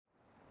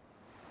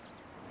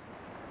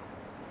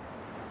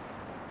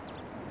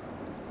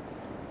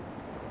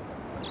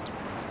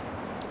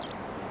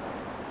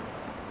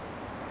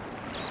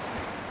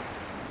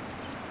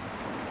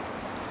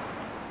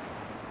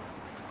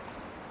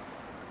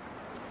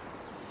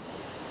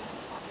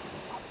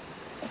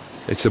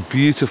It's a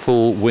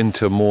beautiful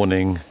winter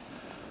morning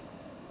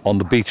on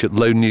the beach at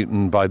Low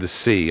Newton by the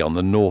sea on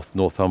the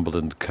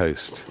Northumberland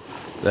coast.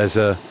 There's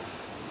a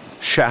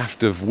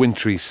shaft of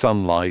wintry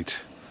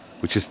sunlight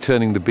which is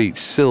turning the beach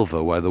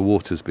silver where the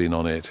water's been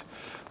on it.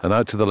 And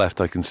out to the left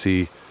I can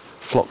see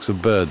flocks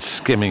of birds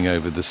skimming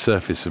over the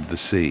surface of the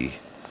sea.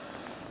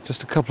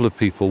 Just a couple of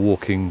people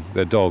walking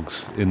their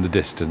dogs in the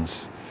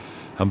distance.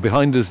 And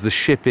behind us the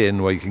Ship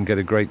Inn where you can get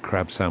a great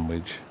crab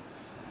sandwich.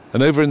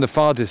 And over in the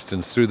far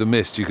distance, through the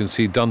mist, you can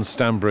see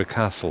Dunstamborough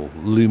Castle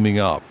looming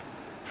up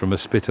from a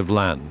spit of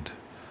land.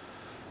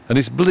 And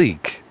it's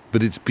bleak,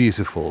 but it's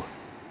beautiful.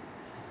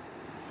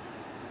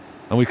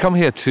 And we come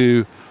here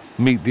to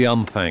meet the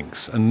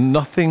Unthanks, and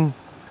nothing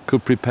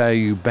could prepare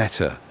you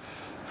better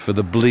for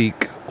the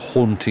bleak,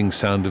 haunting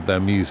sound of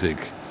their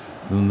music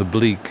than the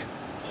bleak,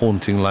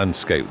 haunting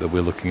landscape that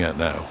we're looking at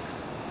now.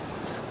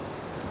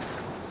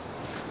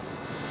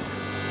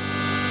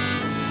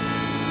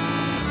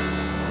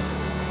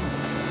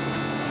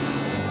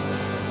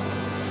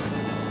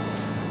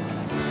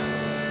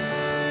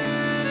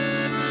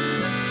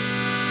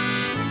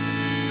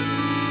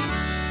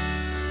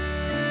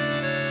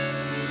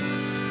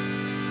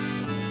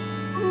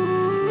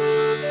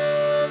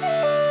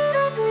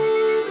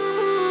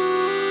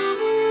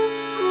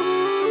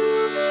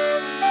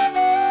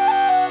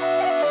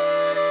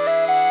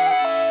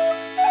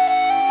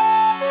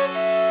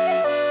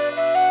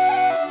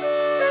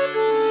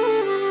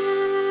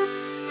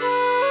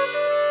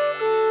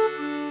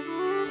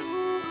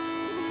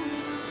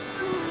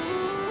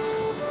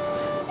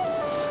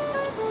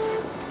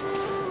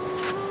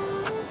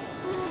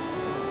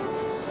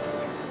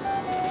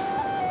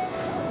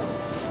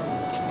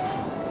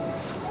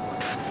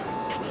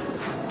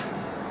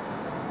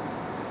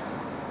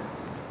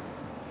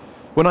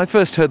 When I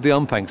first heard the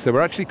Unthanks, they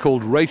were actually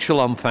called Rachel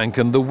Unthank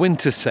and the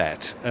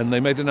Winterset, and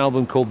they made an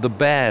album called The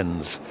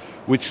Bairns,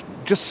 which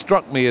just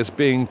struck me as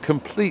being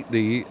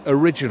completely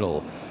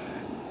original.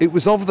 It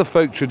was of the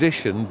folk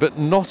tradition, but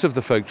not of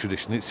the folk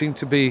tradition. It seemed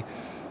to be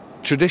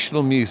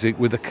traditional music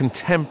with a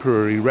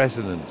contemporary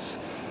resonance.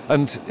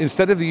 And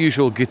instead of the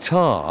usual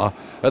guitar,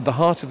 at the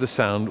heart of the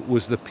sound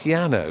was the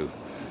piano.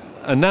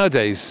 And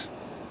nowadays,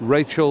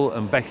 Rachel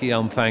and Becky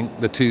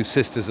Unthank, the two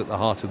sisters at the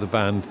heart of the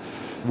band,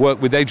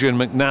 work with Adrian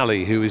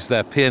McNally, who is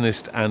their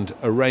pianist and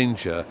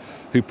arranger,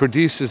 who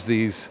produces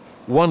these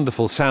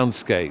wonderful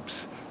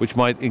soundscapes, which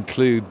might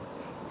include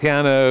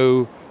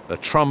piano, a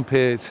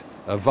trumpet,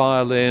 a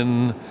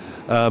violin,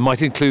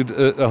 might include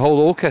a whole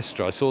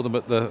orchestra. I saw them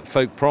at the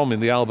Folk Prom in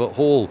the Albert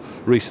Hall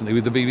recently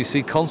with the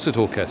BBC Concert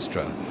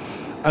Orchestra.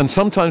 And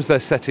sometimes they're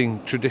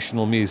setting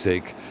traditional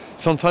music,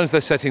 sometimes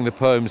they're setting the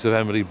poems of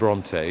Emily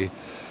Bronte,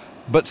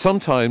 but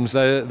sometimes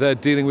they're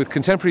dealing with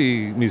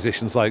contemporary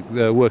musicians like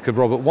the work of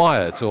Robert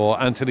Wyatt or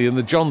Anthony and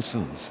the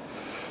Johnsons.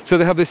 So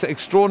they have this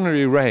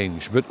extraordinary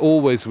range, but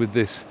always with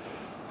this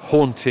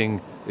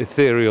haunting,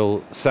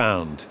 ethereal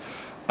sound.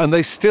 And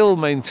they still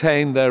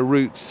maintain their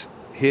roots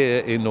here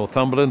in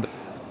Northumberland,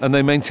 and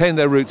they maintain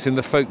their roots in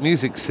the folk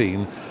music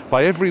scene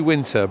by every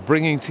winter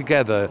bringing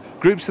together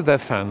groups of their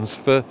fans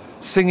for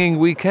singing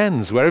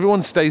weekends, where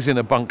everyone stays in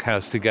a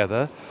bunkhouse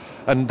together,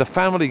 and the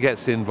family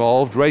gets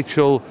involved.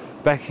 Rachel,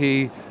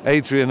 Becky,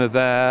 Adrian are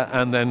there,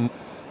 and then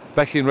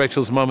Becky and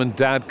Rachel's mum and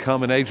dad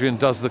come, and Adrian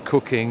does the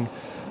cooking,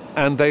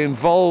 and they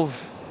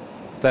involve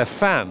their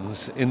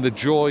fans in the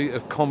joy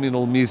of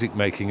communal music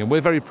making. And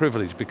we're very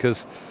privileged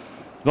because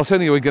not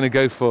only are we going to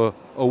go for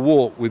a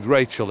walk with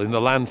Rachel in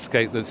the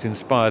landscape that's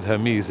inspired her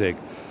music,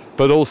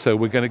 but also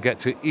we're going to get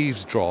to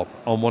eavesdrop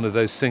on one of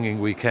those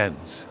singing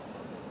weekends.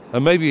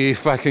 And maybe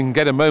if I can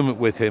get a moment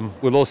with him,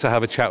 we'll also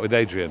have a chat with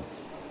Adrian.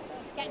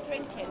 Get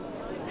drinking.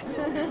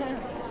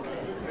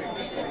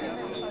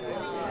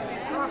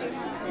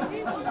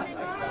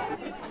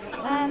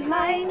 And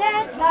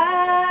miner's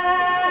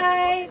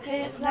life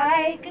is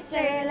like a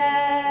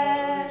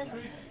sailor's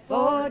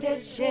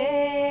boarded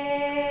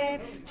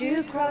ship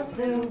to cross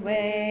the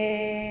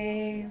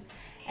waves.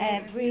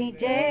 Every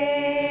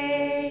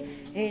day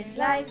his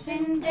life's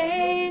in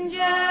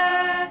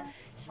danger,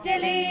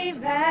 still he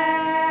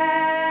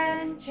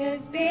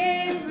ventures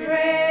being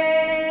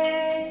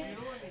brave.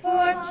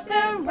 Watch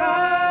the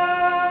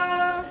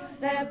rocks,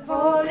 they're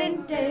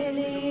falling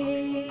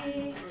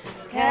daily.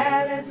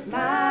 Careless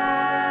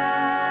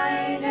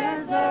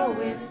miners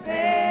always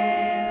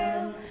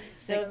fail,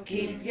 so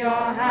keep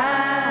your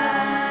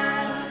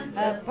hand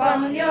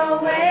upon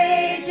your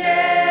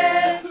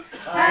wages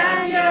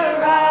and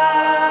your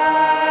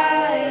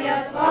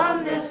eye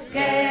upon the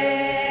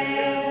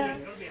scale.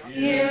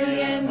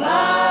 Union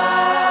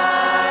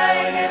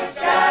miners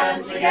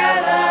stand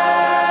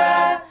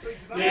together,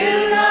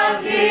 do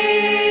not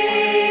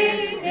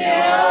heed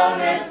the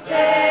owner's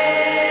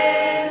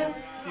tale.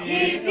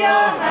 Keep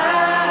your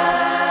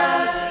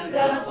hands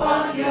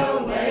upon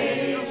your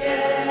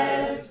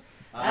wages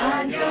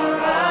and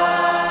your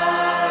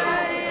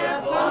eye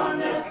upon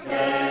the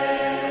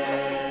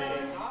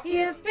scale.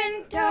 You've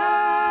been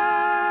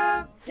taught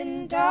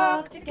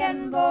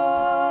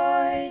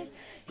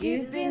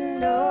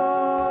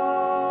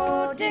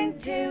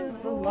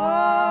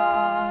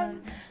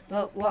one.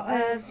 But what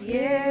have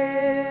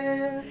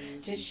you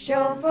to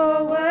show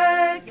for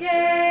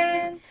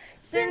working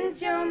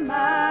since your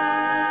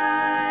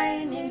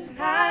mining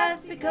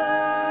has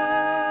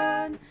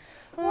begun?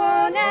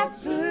 Worn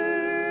out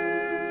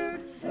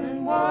boots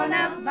and worn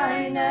out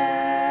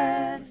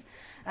miners,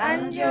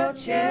 and your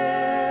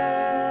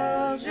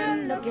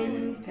children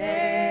looking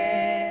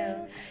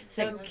pale.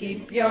 So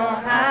keep your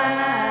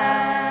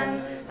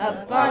hand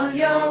upon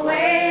your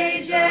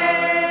wages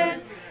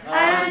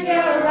and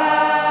your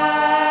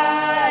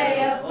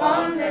eye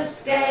upon the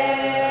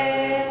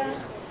scale.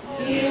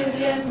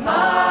 Union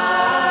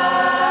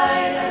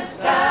miners,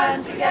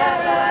 stand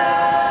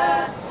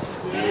together.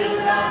 Do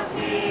not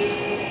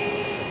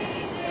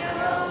heed your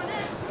own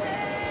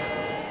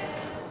estate.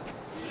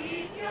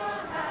 Keep your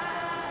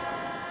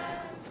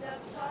hands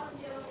upon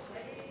your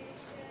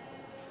wages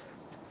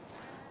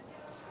and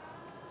your eye.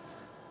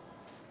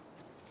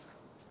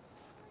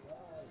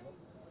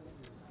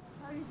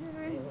 How are you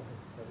doing?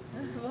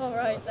 I'm all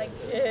right, thank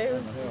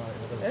you.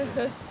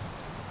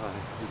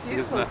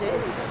 Beautiful day.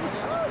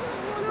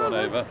 Run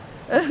over.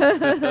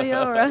 You're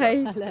all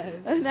right. Hello.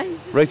 Nice.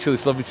 Rachel,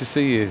 it's lovely to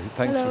see you.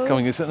 Thanks Hello. for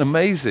coming. It's an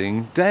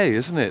amazing day,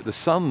 isn't it? The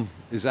sun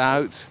is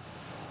out,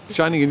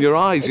 shining in your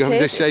eyes. You haven't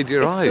to shade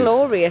your eyes. It's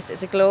glorious.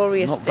 It's a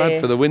glorious Not day.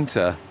 bad for the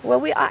winter. Well,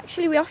 we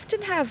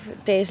often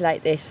have days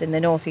like this in the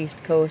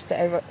northeast coast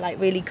that are like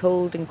really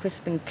cold and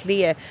crisp and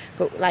clear,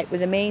 but like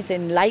with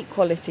amazing light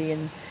quality.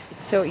 And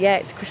so yeah,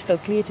 it's crystal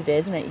clear today,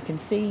 isn't it? You can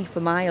see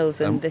for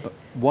miles. And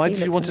Why did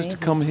you want us to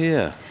come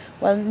here?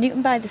 Well,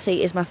 Newton by the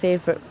Sea is my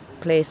favourite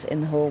place in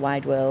the whole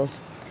wide world.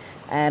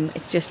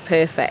 It's just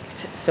perfect.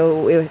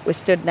 So we're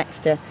stood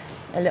next to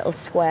a little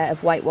square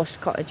of whitewashed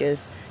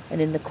cottages,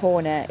 and in the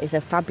corner is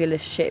a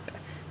fabulous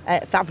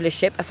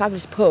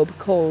pub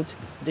called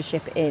the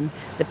Ship Inn.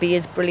 The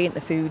beer's brilliant,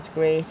 the food's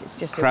great. It's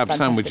just Crab a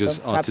sandwiches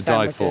fantastic are to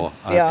die for.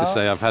 I They have to are.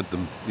 say, I've had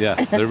them. Yeah,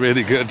 they're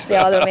really good. They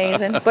are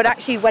amazing. But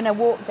actually, when I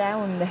walk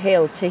down the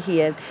hill to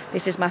here,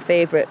 this is my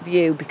favourite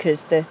view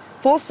because the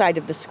fourth side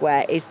of the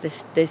square is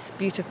this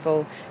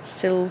beautiful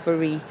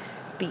silvery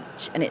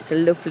beach, and it's a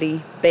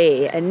lovely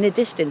bay. And in the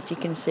distance, you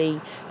can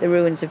see the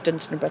ruins of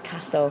Dunstanburgh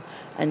Castle,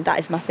 and that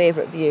is my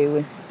favourite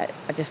view.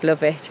 I just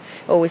love it.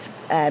 Always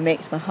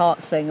makes my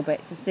heart sing a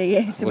bit to see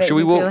it. To Well, make shall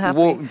we me feel happy.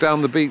 walk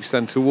down the beach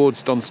then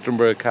towards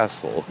Dunstanburgh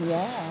Castle?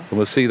 Yeah. And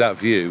we'll see that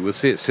view. We'll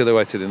see it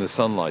silhouetted in the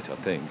sunlight, I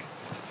think.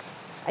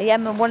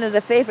 And one of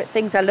the favourite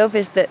things I love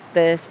is that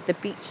the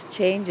beach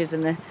changes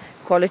and the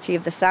quality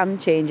of the sand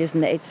changes,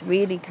 and it's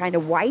really kind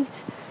of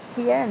white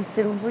here and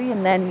silvery,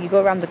 and then you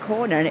go around the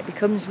corner and it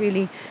becomes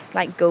really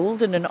like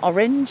golden and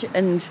orange,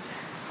 and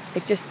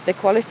it just the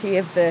quality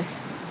of the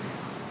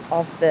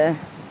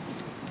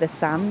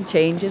sand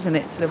changes, and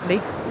it's lovely.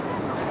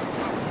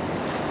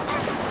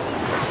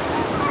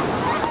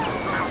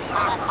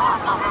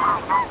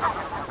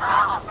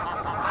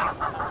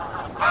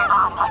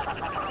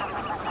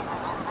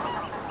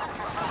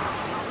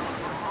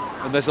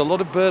 And there's a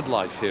lot of bird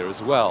life here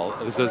as well.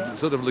 There's a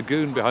sort of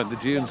lagoon behind the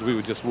dunes we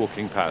were just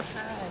walking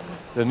past.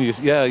 And you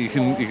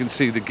can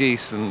see the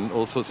geese and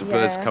all sorts of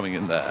birds Yeah. coming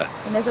in there.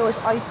 And there's always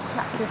oyster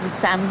catchers and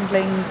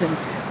sandlings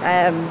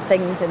and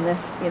things in the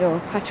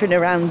pattering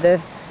around the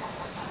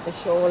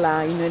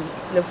shoreline, and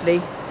it's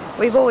lovely.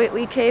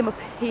 We came up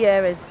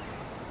here as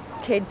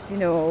kids,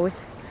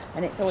 always,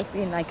 and it's always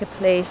been like a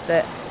place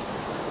that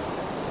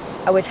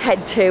I would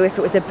head to if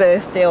it was a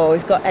birthday or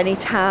we've got any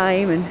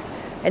time. And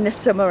in the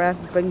summer I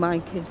bring my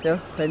kids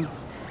up, and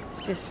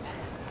it's just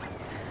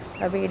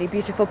a really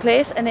beautiful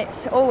place. And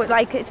it's always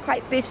it's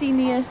quite busy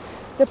near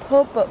the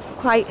pub, but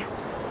it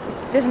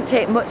doesn't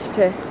take much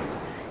to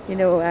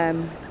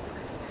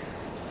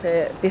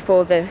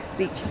before the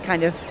beach is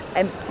kind of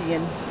empty,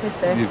 and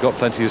You've got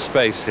plenty of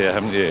space here,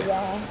 haven't you?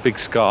 Yeah. Big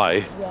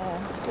sky. Yeah,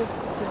 big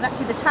beaches. And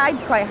actually the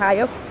tide's quite high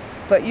up,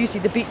 but usually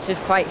the beach is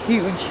quite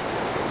huge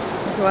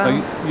as well.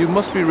 Now, you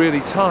must be really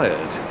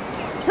tired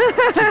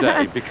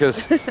today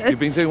because you've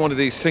been doing one of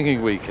these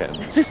singing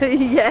weekends.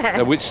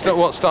 Yeah.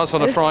 What starts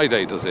on a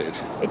Friday, does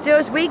it? It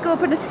does. We go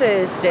up on a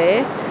Thursday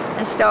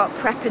and start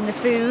prepping the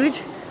food,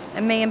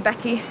 and me and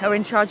Becky are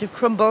in charge of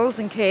crumbles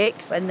and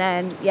cakes, and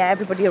then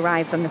everybody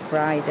arrives on the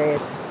Friday.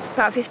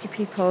 About 50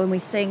 people, and we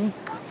sing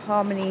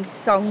harmony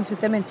songs with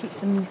them and teach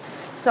them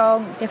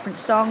different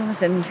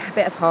songs and a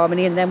bit of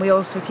harmony, and then we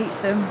also teach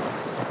them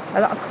a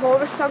lot of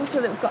chorus songs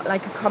so that we've got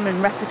like a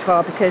common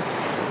repertoire, because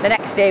the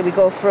next day we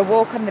go for a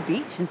walk on the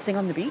beach and sing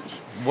on the beach.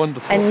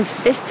 Wonderful. And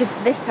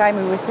this time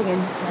we were singing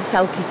a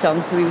Selkie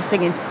song, so we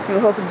were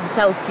hoping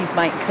some Selkies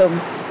might come.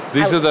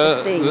 These out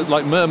are to sea.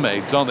 like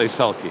mermaids, aren't they,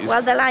 Selkies?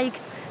 Well, they're like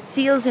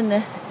seals in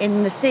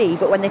the sea,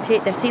 but when they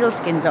take their seal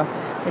skins off,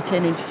 they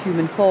turn into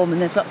human form,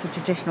 and there's lots of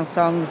traditional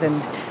songs,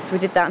 and so we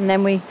did that, and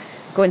then we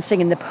go and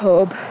sing in the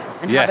pub.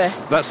 And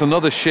that's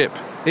another ship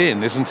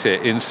inn, isn't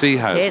it, in Sea It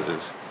Houses?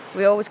 is.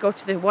 We always go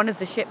to one of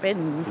the ship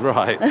inns.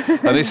 Right,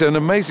 and it's an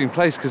amazing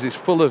place because it's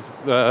full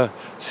of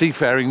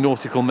seafaring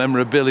nautical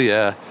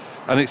memorabilia.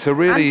 And it's a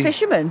really... And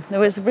fishermen. There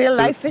was real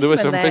life fishermen there were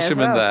some there as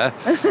fishermen well.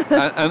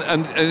 there.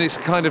 and it's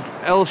a kind of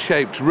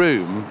L-shaped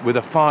room with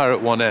a fire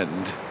at one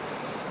end.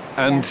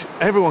 And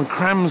everyone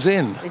crams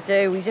in. They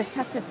do. We just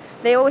have to...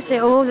 They always say,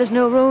 oh, there's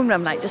no room. And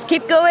I'm like, just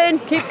keep going,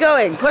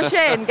 push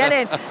in, get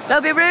in.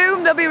 There'll be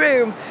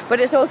room. But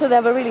it's also, they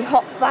have a really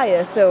hot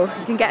fire, so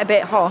it can get a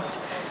bit hot.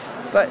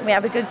 But we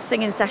have a good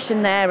singing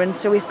session there, and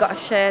so we've got a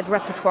shared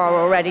repertoire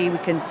already. We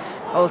can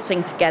all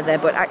sing together,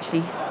 but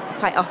actually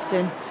quite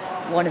often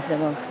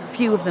a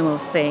few of them will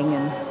sing,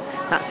 and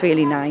that's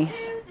really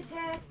nice.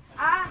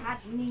 I had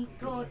neat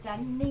coat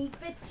and neat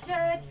bit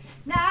shirt.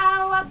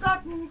 Now I've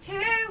gotten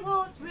 2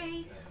 or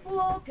 3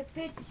 Walker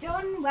pits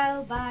done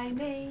well by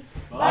me.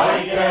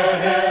 Like a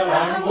hill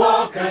and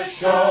walk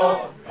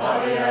ashore,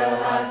 Collier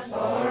lads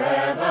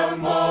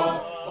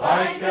forevermore.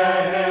 Like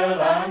a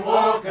hill and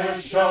walk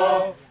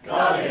ashore,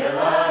 Collier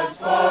lads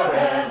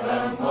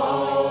forevermore.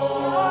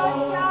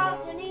 Geordie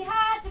Charlton, he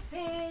had a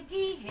pig,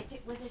 he hit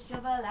it with a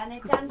shovel and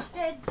it danced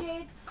a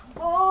jig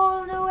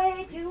all the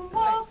way to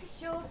Walker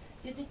Shore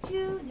to the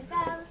tune of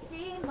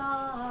Elsie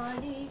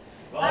Marley.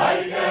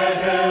 Like a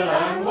hill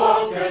and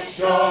walk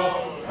ashore,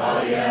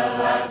 Collier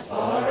lads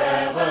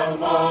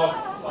forevermore.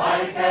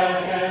 Like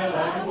a hill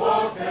and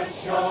walk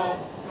ashore,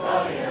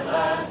 Collier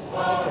lads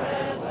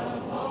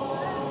forevermore.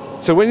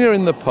 So when you're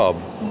in the pub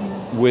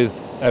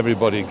with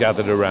everybody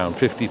gathered around,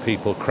 50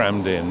 people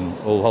crammed in,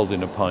 all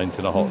holding a pint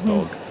and a hot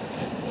dog,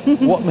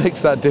 what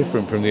makes that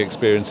different from the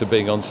experience of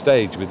being on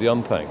stage with the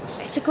Unthanks?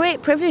 It's a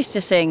great privilege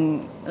to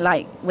sing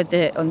like with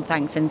the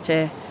Unthanks and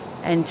to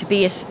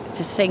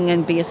sing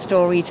and be a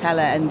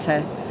storyteller and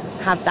to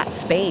have that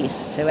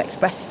space to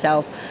express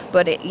yourself.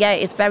 But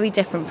it's very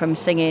different from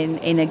singing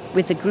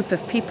with a group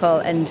of people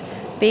and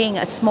being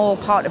a small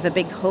part of a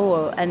big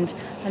whole. And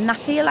I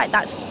feel like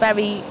that's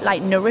very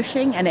like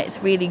nourishing, and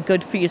it's really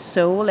good for your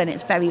soul, and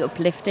it's very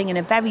uplifting in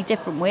a very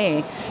different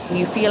way. And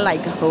you feel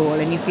like a whole,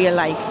 and you feel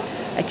like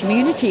a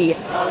community.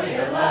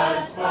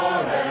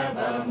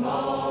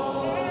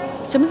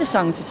 Some of the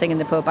songs we sing in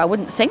the pub, I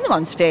wouldn't sing them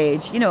on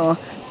stage,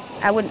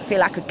 I wouldn't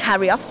feel I could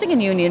carry off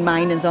singing Union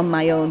Miners on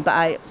my own, but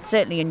I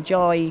certainly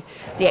enjoy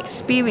the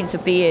experience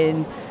of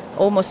being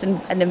almost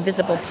an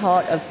invisible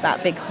part of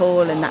that big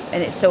whole, and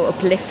it's so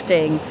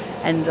uplifting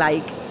and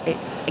like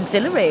it's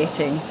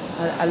exhilarating.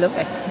 I love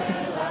it.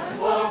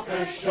 Walk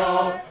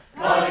ashore,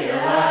 Collier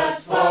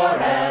lads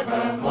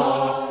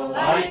forevermore.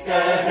 Like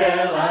a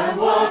hill and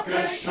walk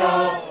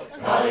ashore,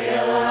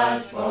 Collier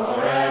lads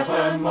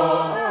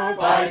forevermore.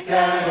 Like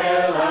a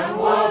hill and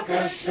walk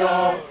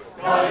ashore,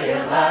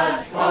 Collier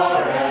lads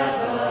forevermore.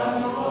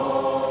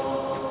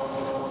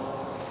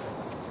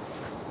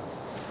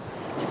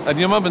 And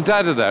your mum and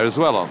dad are there as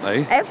well, aren't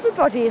they?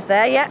 Everybody is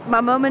there, yeah.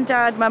 My mum and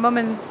dad, my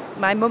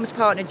mum's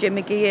partner Jim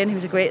McGeehan,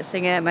 who's a great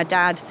singer. My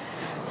dad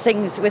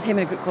sings with him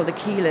in a group called the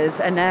Keelers,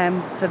 and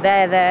so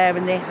they're there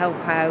and they help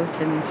out,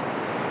 and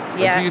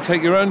yeah. And do you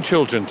take your own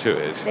children to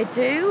it? They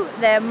do.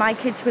 My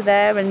kids were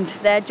there, and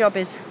their job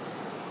is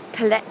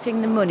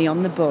collecting the money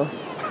on the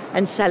bus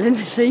and selling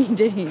the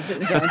CDs at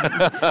the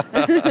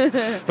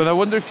end. But I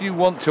wonder if you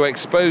want to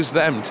expose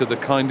them to the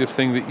kind of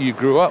thing that you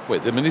grew up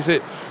with. I mean,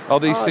 are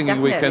these singing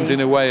definitely. weekends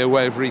in a way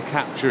of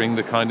recapturing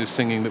the kind of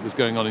singing that was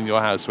going on in your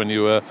house when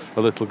you were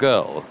a little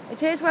girl?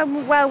 It is.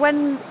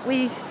 When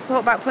we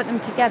thought about putting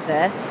them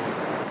together,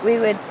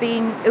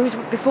 it was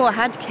before I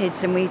had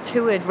kids, and we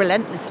toured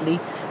relentlessly,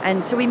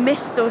 and so we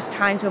missed those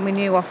times when we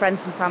knew our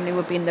friends and family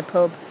would be in the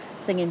pub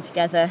singing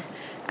together,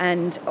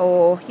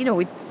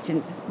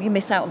 we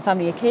miss out on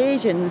family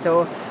occasions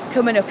or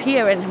coming up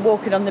here and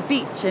walking on the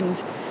beach,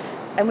 and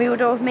me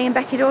and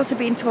Becky had also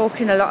been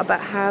talking a lot about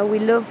how we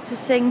love to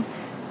sing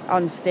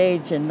on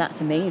stage, and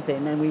that's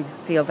amazing, and we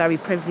feel very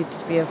privileged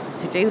to be able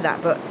to do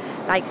that. But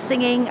like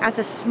singing as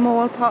a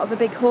small part of a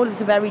big hall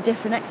is a very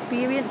different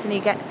experience, and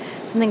you get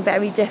something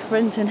very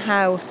different, and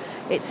how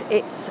it's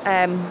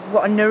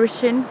what a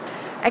nourishing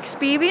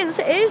experience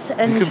it is.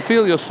 And you can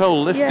feel your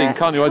soul lifting, yeah,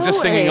 can't you? I was just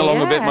singing totally,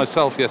 along a bit yeah.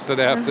 myself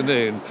yesterday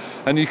afternoon,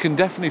 and you can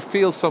definitely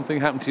feel something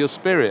happen to your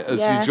spirit as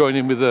Yeah. you join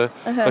in with a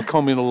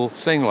communal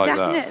sing like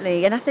that.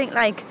 Definitely, and I think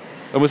like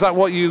And was that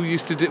what you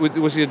used to do?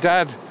 Was your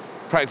dad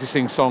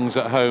practicing songs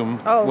at home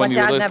when you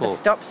were my dad little? never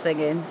stopped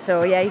singing,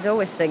 so yeah, he's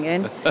always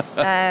singing.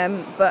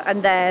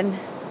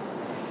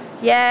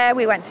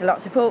 We went to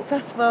lots of folk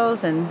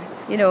festivals, and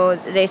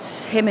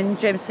him and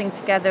Jim sing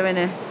together in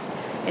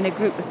a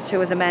group with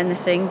 2 other men. They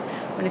sing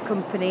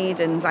unaccompanied,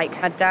 and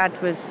like my dad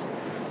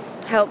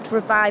helped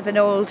revive an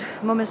old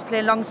mummers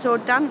playing long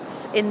sword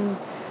dance in.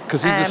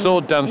 Because he's a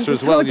sword dancer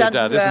as well, your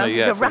dad, isn't he?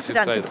 Yes, Yes, I should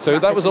say that. So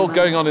that was all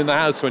going on in the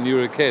house when you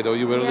were a kid, or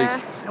you were at least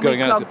and going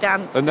we out. clog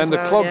danced And then as the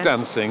well, clog yeah.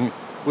 dancing,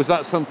 was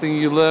that something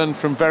you learned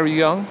from very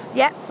young?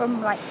 Yeah,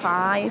 from like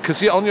 5.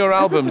 Because on your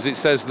albums it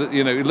says that,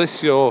 it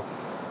lists your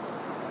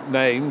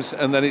names,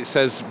 and then it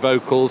says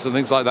vocals and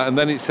things like that, and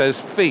then it says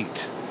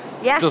feet,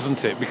 Yes,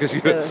 doesn't it? Because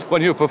it does.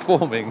 when you're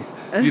performing,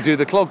 you do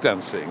the clog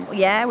dancing.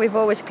 Yeah, we've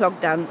always clog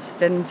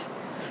danced, and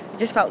it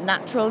just felt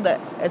natural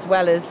that as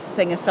well as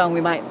sing a song,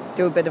 we might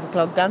do a bit of a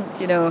clog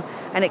dance,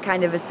 and it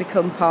kind of has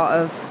become part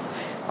of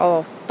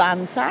or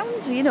band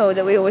sound, you know,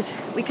 that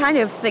we kind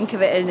of think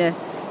of it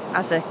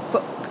as a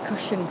foot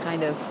percussion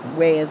kind of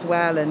way as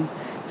well, and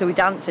so we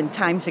dance in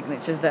time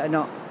signatures that are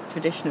not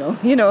traditional,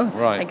 you know,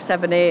 Right. like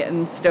 7/8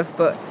 and stuff,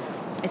 but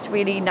it's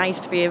really nice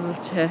to be able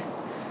to,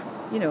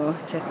 you know,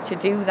 to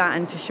do that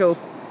and to show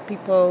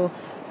people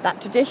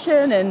that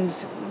tradition, and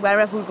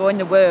wherever we go in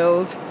the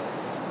world,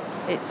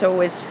 it's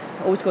always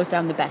goes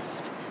down the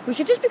best. We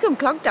should just become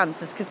clog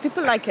dancers because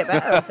people like it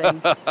better, I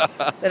think,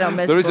 than our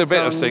miserable There is a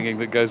bit of songs. singing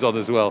that goes on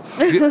as well.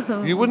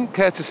 You wouldn't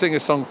care to sing a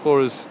song for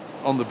us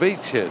on the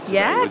beach here today,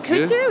 Yeah, would could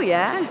you? do,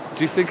 yeah.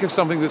 Do you think of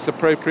something that's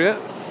appropriate?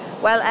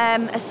 Well,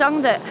 a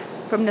song that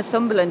from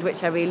Northumberland,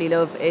 which I really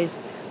love, is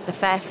 "The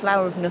Fair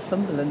Flower of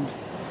Northumberland."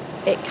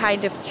 It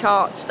kind of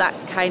charts that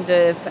kind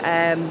of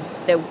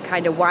the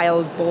kind of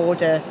wild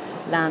border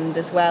land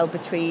as well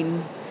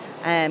between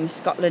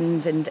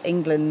Scotland and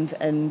England,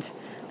 and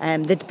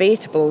the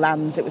debatable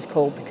lands it was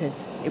called because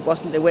it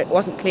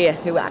wasn't clear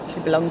who it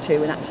actually belonged to,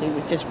 and actually it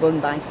was just run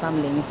by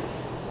families.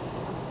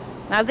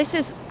 Now this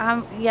is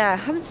I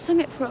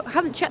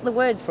haven't checked the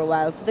words for a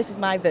while, so this is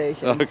my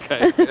version.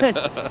 Okay.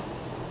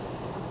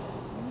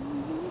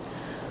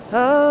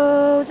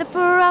 Oh, the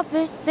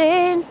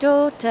promising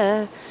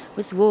daughter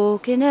was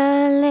walking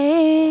a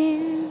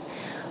lane.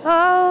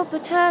 Oh,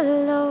 but her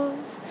love,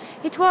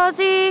 it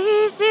was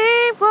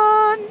easy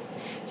won.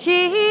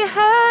 She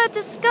heard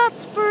a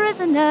Scots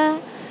prisoner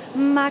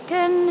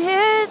macking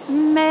his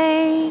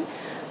mane,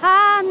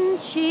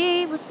 and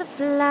she was the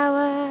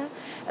flower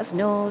of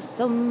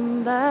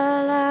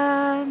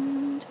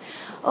Northumberland.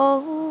 Oh,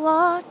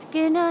 what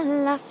gin a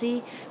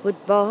lassie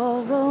would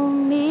borrow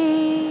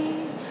me?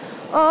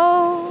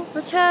 Oh,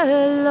 but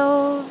her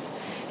love,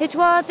 it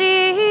was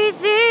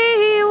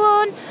easy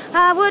won.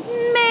 I would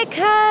make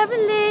her a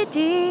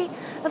lady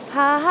of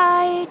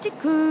high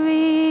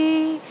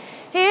degree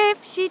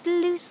if she'd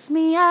loose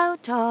me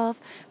out of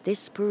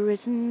this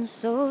prison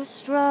so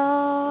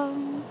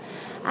strong.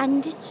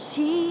 And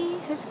she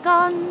has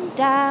gone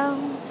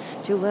down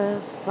to her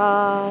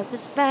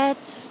father's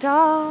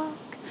bedstock.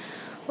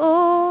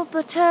 Oh,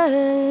 but her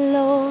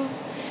love,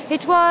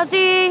 it was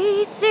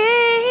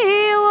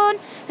easy won,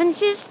 and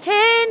she's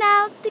ta'en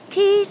out the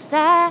keys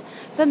there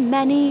for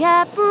many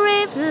a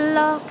brave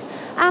lock,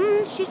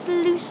 and she's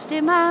loosed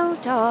him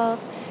out of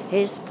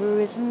his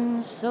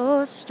prison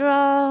so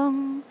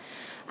strong.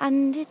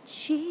 And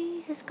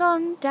she has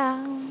gone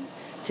down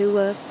to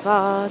her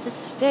father's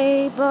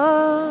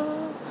stable.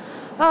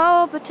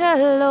 Oh, but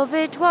her love,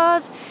 it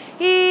was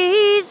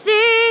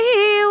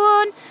easy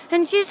won,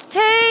 and she's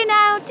ta'en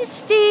out a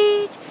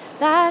steed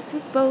that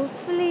was both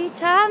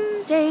fleet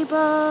and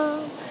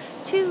able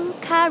to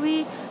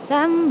carry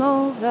them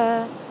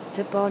over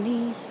to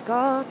bonny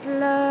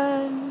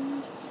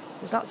Scotland.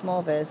 There's lots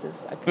more verses.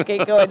 I could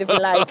keep going if you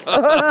like.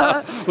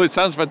 Well, it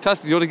sounds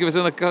fantastic. You want to give us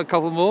a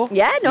couple more?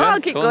 Yeah, no,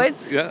 I'll keep go on. going.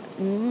 Yeah.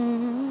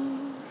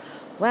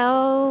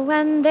 Well,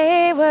 when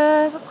they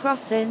were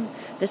crossing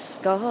the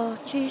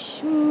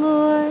Scottish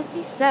moors,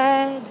 he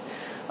said,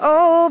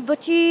 oh,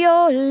 but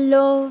your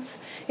love,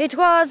 it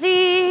was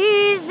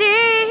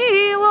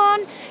easy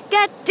won.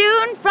 Get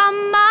down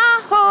from my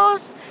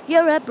horse,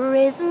 you're a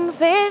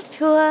brazen-faced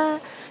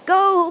whore.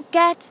 Go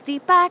get thee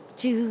back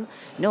to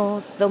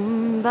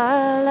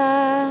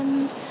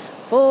Northumberland,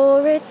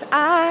 for it's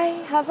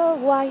I have a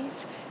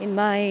wife in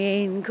my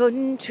own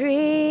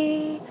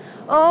country.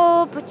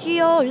 Oh, but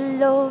your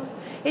love,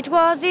 it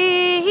was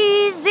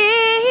easy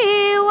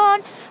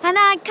won, and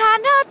I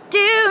cannot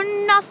do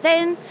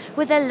nothing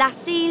with a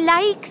lassie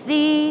like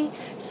thee.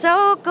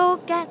 So go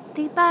get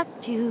thee back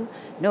to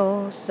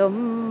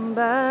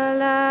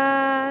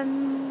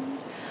Northumberland.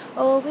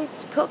 Oh,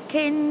 it's cook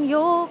in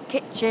your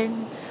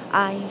kitchen,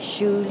 I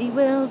surely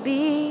will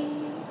be.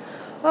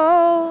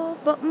 Oh,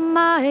 but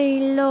my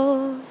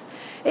love,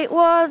 it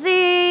was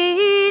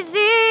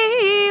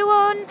easy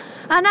won,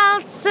 and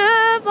I'll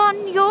serve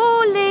on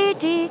your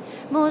lady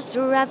most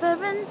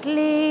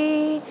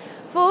reverently,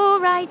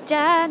 for I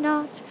dare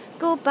not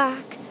go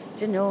back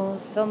to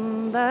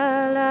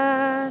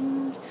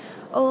Northumberland.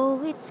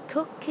 Oh, it's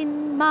cook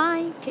in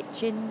my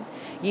kitchen,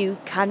 you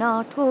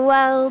cannot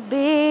well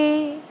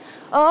be.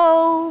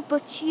 Oh,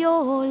 but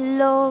your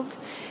love,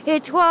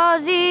 it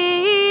was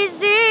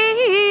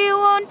easy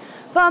won,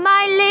 for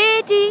my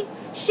lady,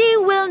 she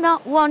will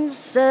not want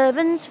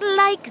servants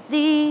like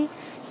thee.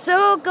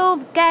 So go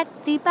get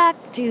thee back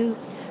to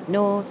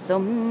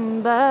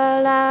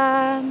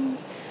Northumberland.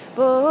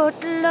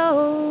 But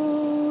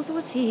loath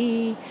was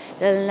he,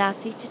 the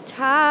lassie to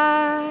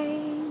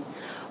tie.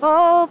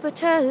 Oh, but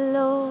her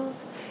love,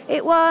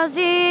 it was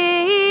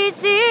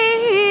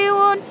easy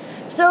won.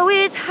 So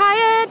he's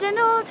hired an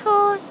old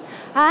horse,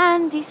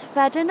 and he's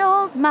fed an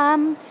old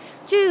man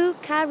to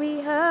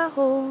carry her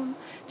home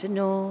to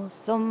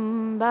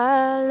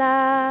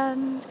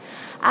Northumberland.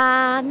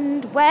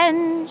 And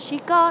when she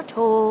got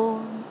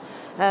home,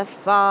 her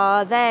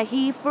father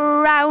he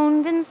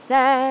frowned and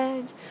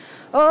said,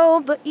 oh,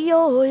 but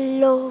your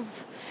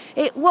love,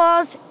 It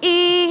was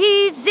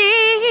easy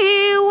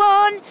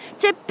one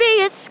to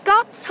be a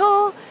Scots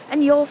whore,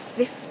 and you're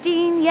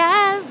 15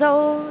 years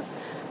old,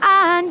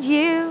 and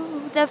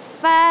you, the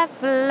fair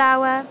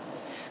flower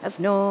of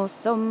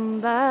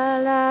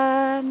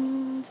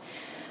Northumberland.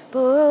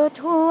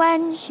 But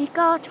when she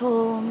got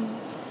home,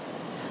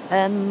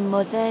 her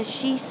mother,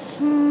 she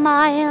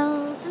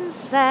smiled and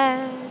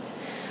said,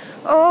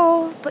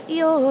 oh, but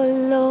your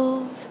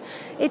love,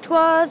 it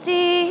was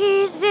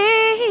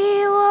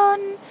easy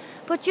won,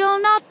 but you'll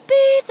not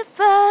be the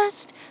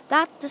first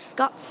that the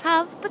Scots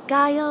have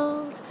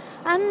beguiled,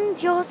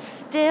 and you're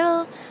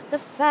still the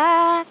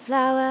fair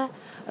flower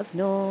of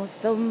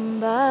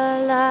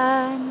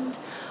Northumberland.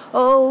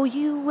 Oh,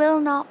 you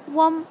will not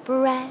want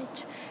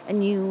bread,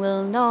 and you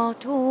will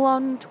not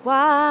want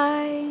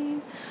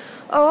wine.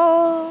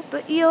 Oh,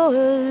 but your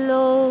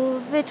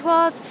love, it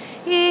was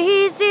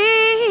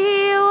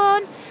easy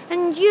won,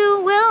 and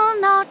you will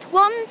not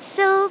want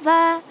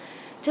silver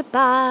to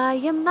buy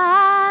a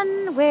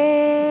man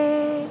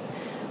with,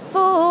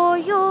 for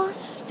you're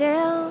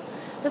still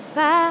the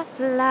fair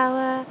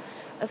flower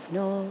of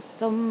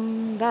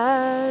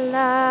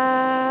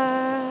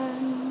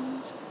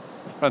Northumberland.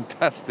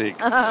 Fantastic.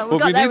 We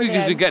We needed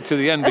you to get to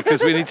the end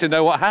because we need to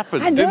know what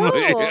happened, I didn't know.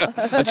 we?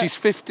 And she's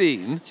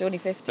 15. She's only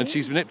 15. And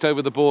she's nipped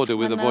over the border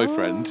with I a know.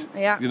 boyfriend.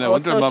 Yeah. You know, Or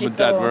wonder so mum she and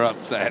dad were thought.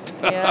 upset.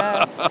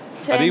 Yeah.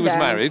 And he was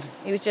Turned out married.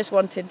 He was just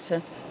wanted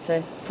to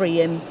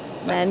free him.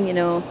 Then, you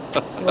know,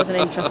 he wasn't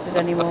interested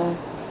anymore.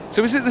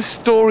 So is it the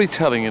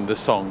storytelling in the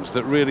songs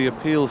that really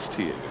appeals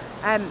to you?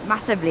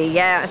 Massively,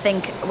 yeah. I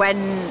think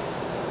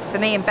for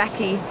me and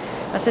Becky,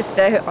 my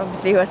sister,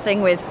 obviously who I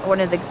sing with,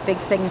 one of the big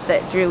things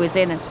that drew us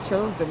in as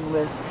children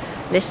was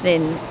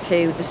listening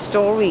to the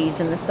stories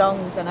and the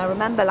songs. And I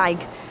remember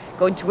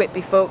going to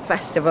Whitby Folk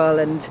Festival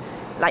and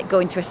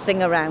going to a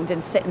sing around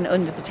and sitting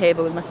under the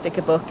table with my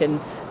sticker book, and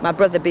my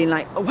brother being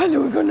like, oh, when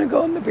are we going to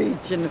go on the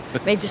beach? And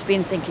me just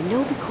being thinking,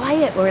 no, be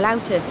quiet, we're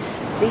allowed to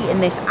be in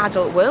this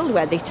adult world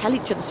where they tell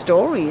each other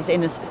stories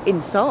in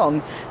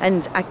song.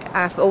 And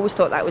I've always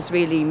thought that was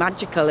really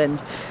magical and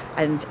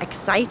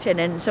exciting,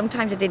 and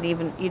sometimes I didn't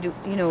even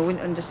wouldn't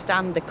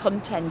understand the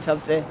content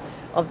of the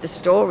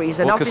stories.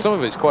 And Because some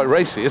of it's quite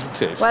racy, isn't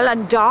it? well,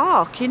 and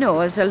dark,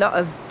 there's a lot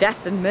of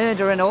death and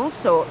murder and all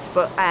sorts,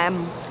 but I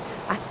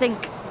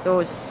think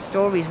those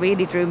stories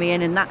really drew me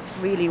in, and that's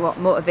really what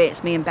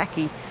motivates me and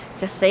Becky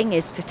to sing,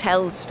 is to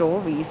tell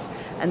stories.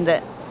 And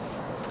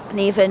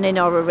even in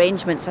our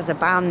arrangements as a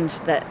band,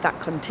 that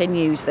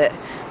continues, that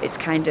it's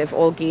kind of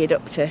all geared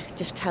up to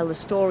just tell the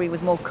story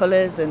with more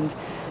colours and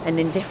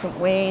in different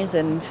ways,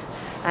 and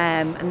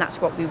that's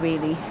what we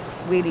really,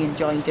 really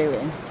enjoy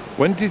doing.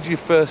 When did you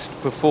first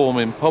perform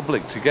in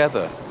public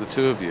together, the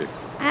two of you?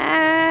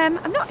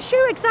 I'm not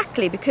sure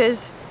exactly,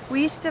 because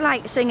we used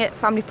to sing at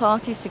family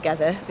parties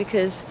together,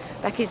 because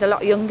Becky's a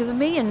lot younger than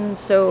me, and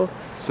so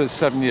it's a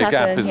 7-year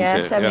gap, isn't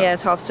it? 7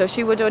 years half. So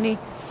she would only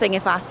sing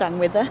if I sang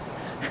with her.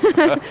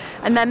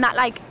 And then that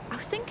I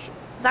think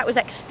that was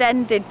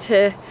extended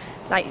to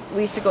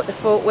we used to go to the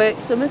Folkwork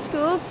summer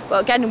school,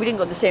 but again we didn't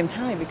go at the same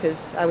time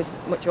because I was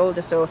much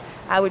older, so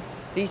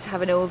they used to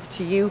have an Over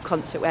to You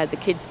concert where the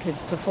kids could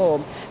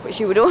perform, but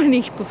she would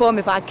only perform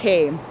if I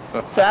came.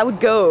 So I would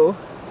go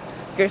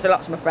because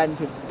lots of my friends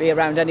would be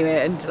around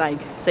anyway, and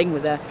sing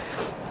with her.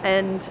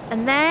 And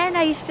then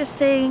I used to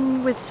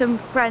sing with some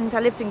friends. I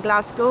lived in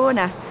Glasgow, and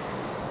I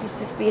used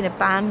to be in a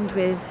band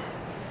with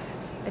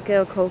a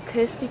girl called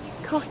Kirsty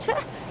Cotter,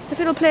 it's a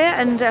fiddle player,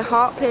 and a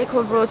harp player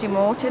called Rosie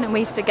Morton, and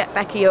we used to get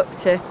Becky up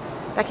to,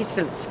 Becky's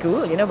still at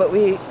school, but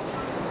we'd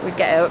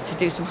get her up to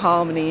do some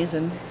harmonies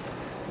and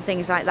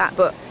things like that.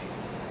 But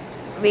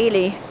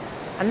really,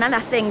 and then I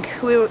think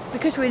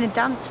because we were in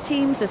dance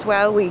teams as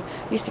well, we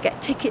used to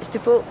get tickets to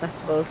folk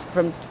festivals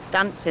from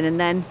dancing, and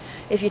then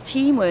if your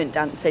team weren't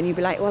dancing, you'd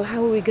be like, well,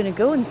 how are we going to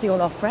go and see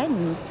all our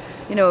friends?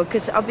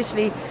 Because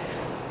obviously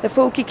the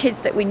folky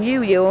kids that we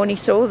knew, you only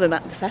saw them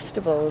at the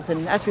festivals,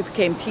 and as we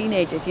became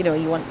teenagers,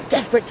 you want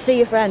desperate to see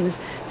your friends.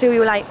 So we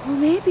were like, well,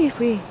 maybe if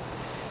we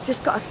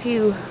just got a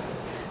few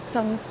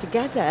songs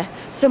together,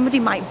 somebody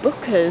might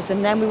book us,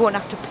 and then we won't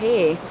have to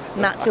pay,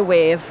 and that's a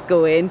way of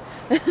going.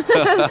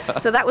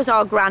 So that was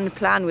our grand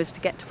plan, was to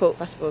get to folk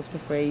festivals for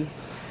free.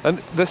 And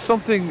there's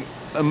something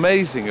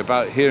amazing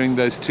about hearing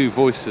those two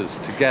voices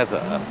together.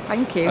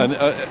 Thank you.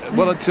 And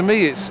well, to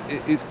me, it's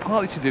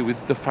partly to do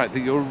with the fact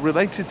that you're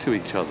related to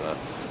each other,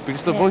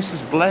 because the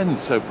voices blend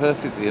so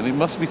perfectly, and it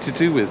must be to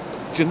do with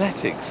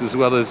genetics as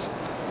well as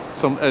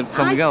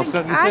something else,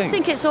 don't you think? I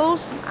think it's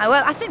also,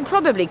 well, I think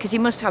probably because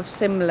you must have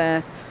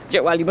similar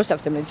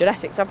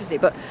genetics, obviously,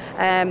 but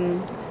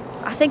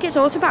I think it's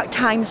also about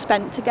time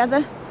spent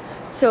together.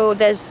 So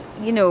there's,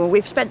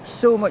 we've spent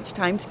so much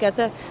time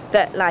together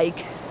that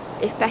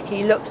if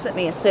Becky looks at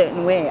me a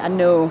certain way, I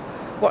know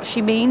what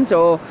she means.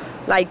 Or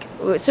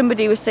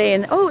somebody was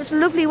saying, oh, it's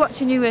lovely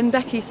watching you and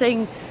Becky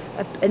sing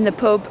in the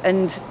pub,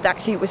 and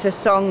actually it was a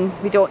song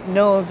we don't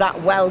know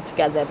that well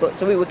together, but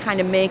so we were kind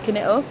of making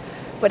it up.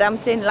 But I'm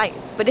saying, like,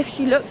 but if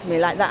she looks at me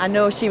like that, I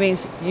know she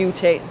means you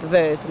take the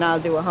verse and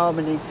I'll do a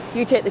harmony.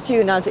 You take the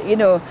tune, I'll do, you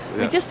know.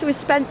 Yeah. We've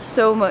spent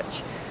so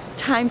much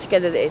time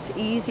together that it's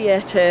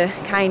easier to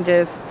kind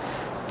of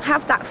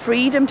have that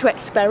freedom to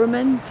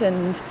experiment,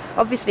 and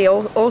obviously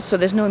also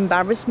there's no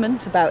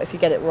embarrassment about if you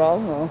get it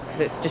wrong, or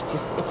if it's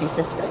just it's your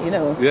sister, you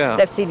know. Yeah.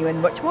 They've seen you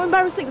in much more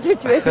embarrassing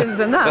situations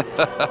than that.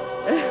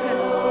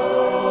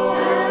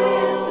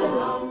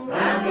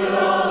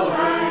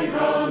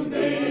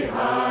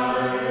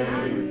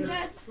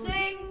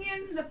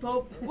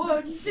 Pub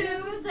wouldn't do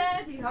us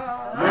any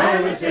harm.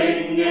 And the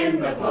sing in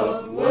the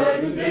pub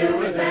wouldn't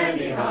do us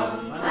any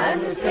harm.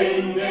 And the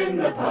sing in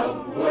the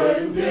pub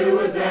wouldn't do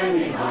us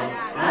any harm.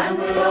 And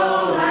we'll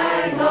all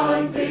hang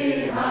on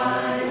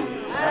behind,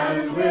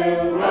 and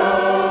we'll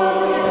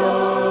roll.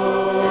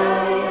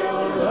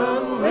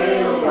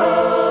 We'll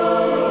roll.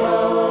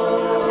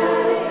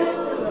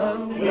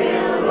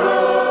 We'll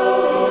roll.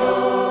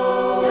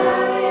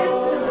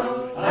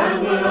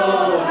 And we'll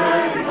all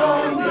hang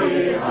on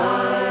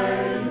behind.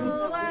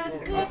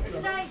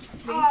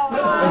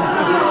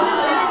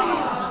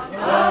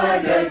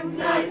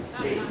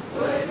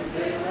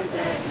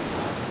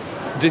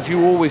 Did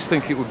you always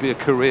think it would be a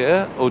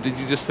career, or did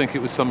you just think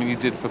it was something you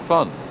did for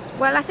fun?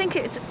 Well, I think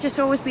it's just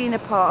always been a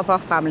part of our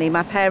family.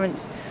 Our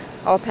parents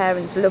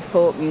love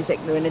folk music.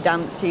 They were in a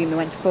dance team, they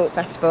went to folk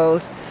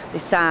festivals, they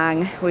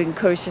sang, we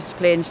encouraged us to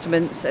play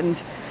instruments,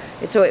 and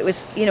so it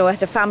was, you know,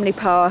 at a family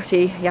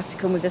party, you have to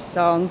come with a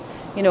song,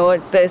 you know,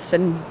 at births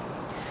and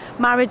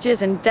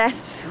marriages and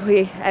deaths,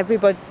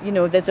 everybody, you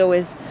know, there's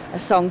always a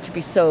song to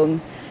be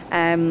sung.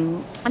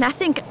 And I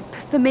think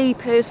for me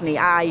personally,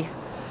 I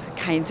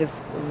kind of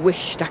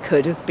wished I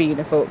could have been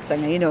a folk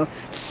singer, you know,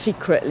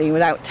 secretly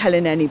without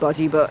telling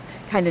anybody, but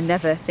kind of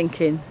never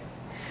thinking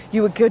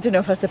you were good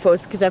enough, I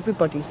suppose, because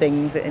everybody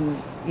sings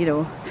and, you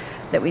know,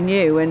 that we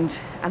knew. And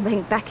I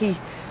think Becky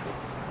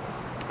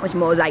was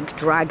more like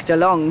dragged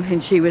along,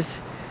 and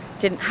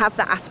didn't have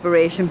that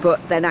aspiration,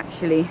 but then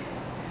actually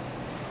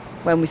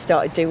when we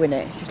started doing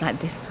it, she's like,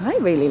 I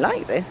really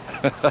like this.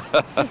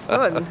 This is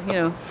fun, you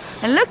know.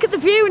 And look at the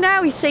view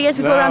now, you see, as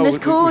we go around this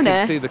corner. We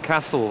can see the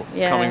castle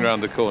coming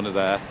around the corner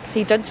there.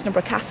 See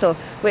Dunstanburgh Castle,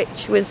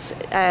 which is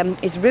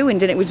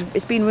ruined, and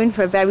it's been ruined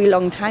for a very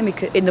long time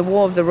in the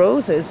War of the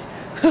Roses.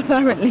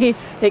 Apparently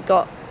it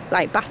got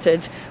like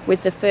battered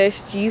with the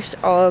first use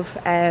of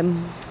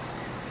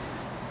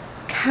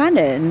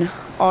cannon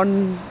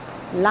on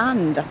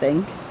land, I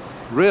think.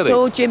 Really?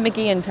 So Jim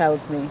McGeehan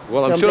tells me.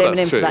 Well, I'm so sure blaming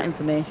that's him true. for that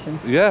information.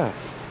 Yeah.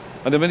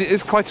 And I mean, it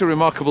is quite a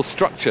remarkable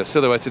structure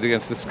silhouetted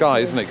against the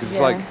sky, isn't it? Because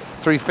it's like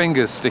 3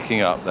 fingers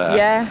sticking up there.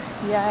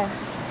 Yeah,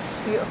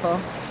 beautiful.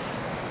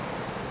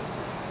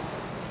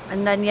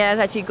 And then,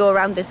 as you go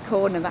around this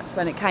corner, that's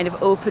when it kind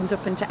of opens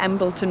up into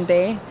Embleton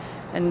Bay,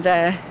 and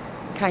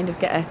kind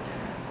of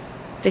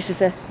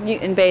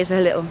Newton Bay is a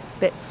little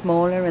bit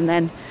smaller, and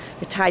then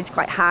the tide's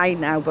quite high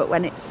now, but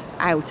when it's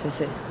out, it's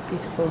a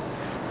beautiful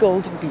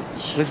golden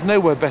beach. There's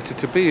nowhere better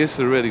to be, is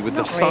there, really, with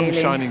the sun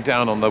shining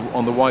down on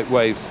the white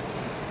waves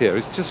here.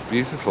 It's just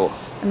beautiful.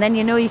 And then,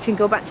 you know, you can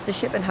go back to the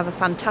ship and have a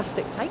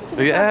fantastic pint.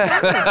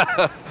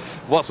 Yeah.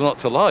 What's not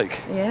to like?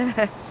 Yeah,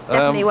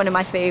 definitely one of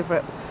my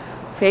favourite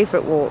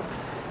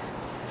walks.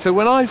 So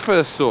when I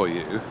first saw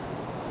you,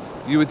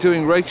 you were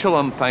doing Rachel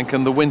Unthank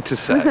and the Winter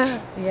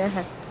Set, Yeah.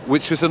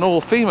 which was an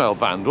all-female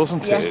band,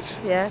 wasn't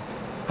Yes, it? yeah.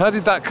 How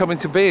did that come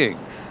into being?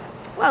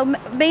 Well,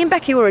 me and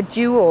Becky were a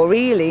duo,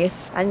 really,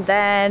 and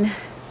then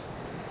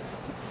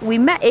we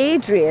met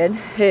Adrian,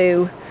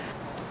 who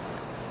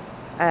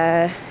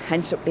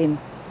ended up being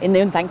in the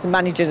Unthanks and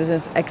managers,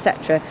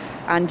 etc.,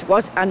 and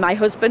my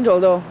husband,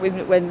 although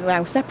we're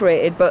now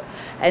separated,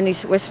 and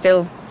we're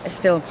still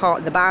part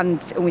of the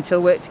band, and we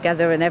still work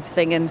together and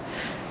everything. And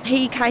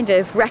he kind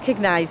of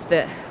recognised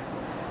that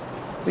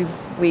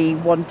we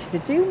wanted to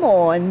do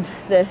more, and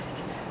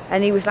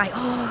he was like,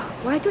 "Oh,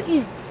 why don't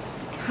you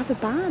have a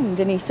band?"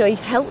 And so he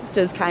helped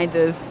us kind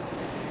of.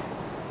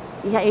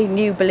 He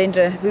knew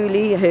Belinda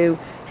Hooley, who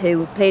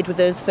played with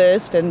us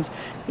first, and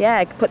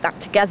put that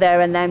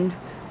together. And then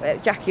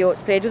Jackie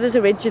Oates played with us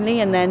originally,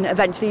 and then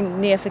eventually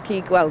Neil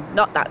Keegan, well,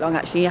 not that long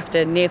actually,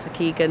 after Neil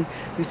Keegan,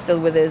 who's still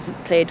with us,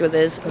 played with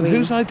us. And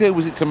whose idea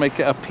was it to make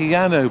it a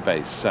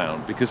piano-based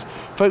sound? Because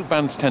folk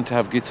bands tend to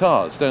have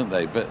guitars, don't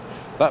they? But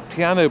that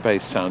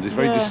piano-based sound is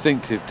very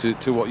distinctive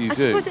to what you do. I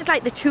suppose it's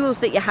like the tools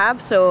that you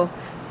have. So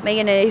me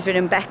and Adrian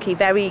and Becky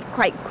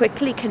quite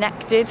quickly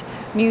connected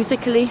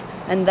musically,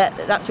 and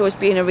that's always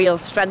been a real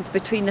strength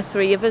between the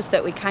three of us,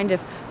 that we kind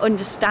of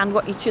understand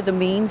what each other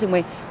means, and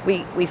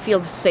we feel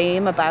the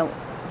same about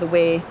the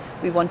way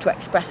we want to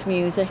express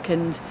music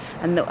and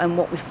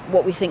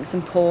what we think is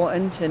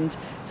important. And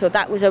so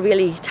that was a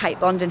really tight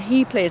bond. And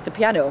he plays the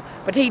piano,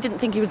 but he didn't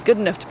think he was good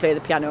enough to play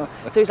the piano,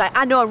 so he's like,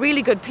 "I know a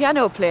really good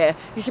piano player,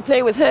 you should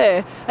play with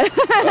her."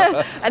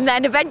 And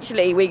then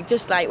eventually we're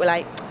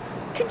like,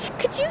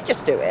 could you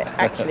just do it,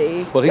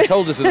 actually? Well, he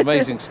told us an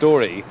amazing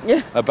story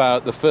Yeah.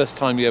 about the first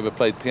time you ever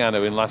played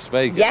piano in Las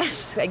Vegas.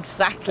 Yes,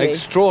 exactly.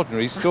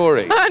 Extraordinary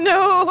story. I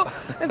know.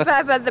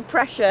 But the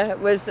pressure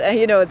was,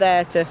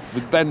 there to...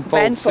 With Ben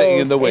Folds sitting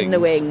in the wings. In the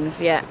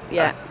wings, yeah.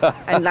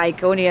 And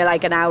only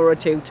an hour or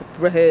two to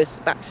rehearse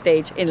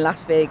backstage in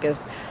Las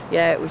Vegas.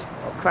 Yeah, it was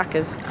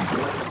crackers.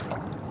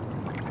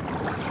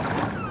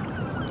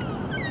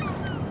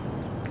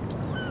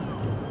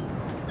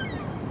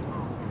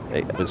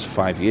 It was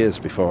 5 years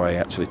before I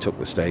actually took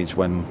the stage,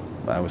 when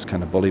I was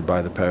kind of bullied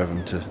by the pair of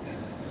them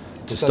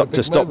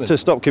to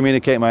stop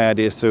communicating my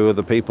ideas through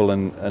other people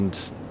and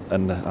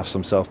have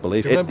some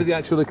self-belief. Do you remember the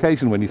actual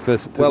occasion when you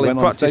first Well, went in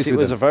on practice stage it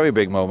with was them? a very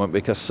big moment,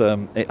 because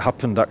it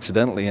happened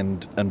accidentally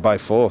and by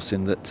force,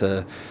 in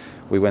that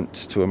we went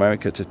to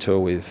America to tour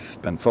with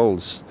Ben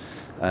Folds,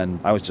 and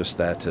I was just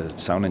there to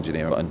sound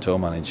engineer and tour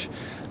manage.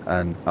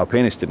 And our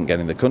pianist didn't get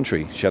in the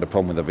country. She had a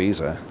problem with a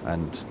visa,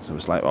 and it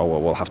was like, oh, well,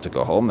 we'll have to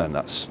go home then.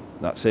 That's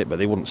it. But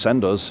they wouldn't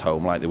send us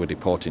home like they were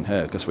deporting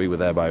her, because we were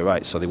there by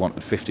right. So they wanted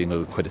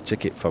 1,500 quid a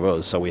ticket for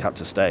us, so we had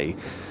to stay.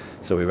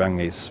 So we rang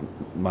his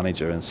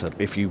manager and said,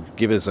 if you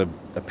give us a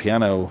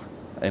piano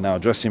in our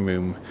dressing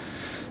room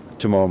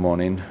tomorrow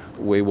morning,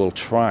 we will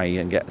try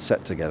and get a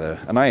set together.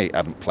 And I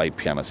hadn't played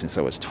piano since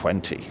I was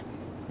 20,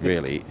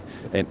 really,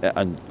 and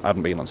I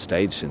hadn't been on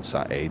stage since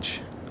that age.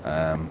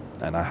 And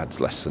I had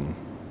less than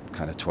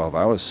kind of 12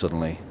 hours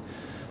suddenly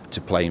to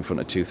play in front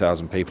of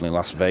 2,000 people in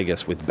Las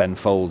Vegas with Ben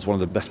Folds, one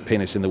of the best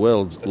pianists in the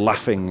world,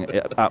 laughing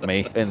at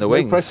me in the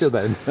wings. No pressure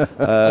then.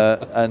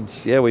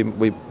 And yeah,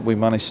 we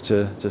managed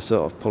to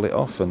sort of pull it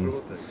off, and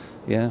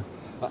yeah.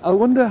 I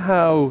wonder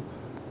how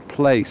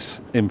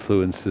place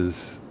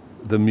influences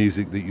the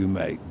music that you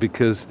make,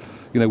 because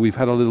we've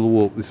had a little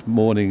walk this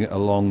morning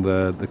along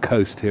the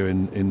coast here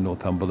in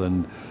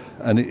Northumberland,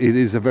 and it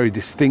is a very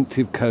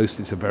distinctive coast.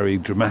 It's a very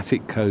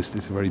dramatic coast.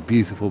 It's a very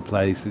beautiful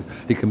place.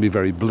 It can be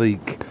very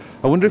bleak.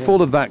 I wonder if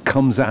all of that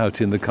comes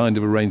out in the kind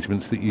of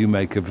arrangements that you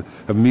make of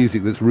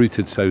music that's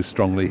rooted so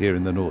strongly here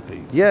in the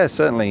northeast. Yeah,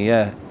 certainly,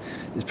 yeah.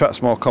 It's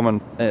perhaps more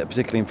common,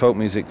 particularly in folk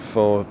music,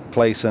 for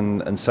place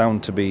and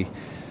sound to be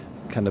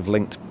kind of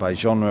linked by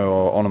genre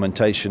or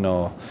ornamentation,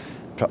 or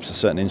perhaps a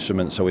certain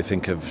instrument. So we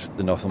think of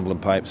the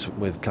Northumberland pipes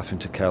with Catherine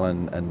Tickell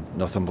and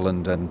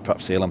Northumberland, and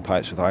perhaps the Elan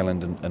pipes with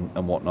Ireland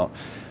and whatnot.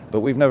 But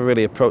we've never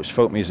really approached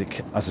folk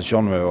music as a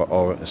genre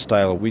or a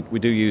style. We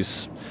do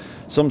use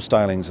some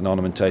stylings and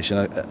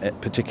ornamentation,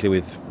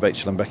 particularly with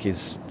Rachel and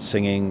Becky's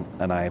singing,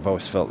 and I've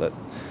always felt that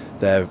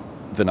their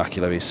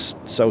vernacular is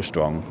so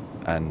strong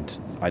and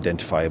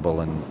identifiable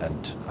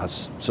and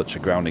has such a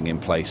grounding in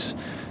place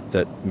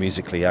that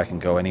musically I can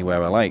go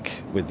anywhere I like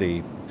with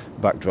the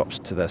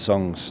backdrops to their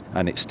songs,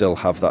 and it still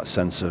have that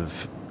sense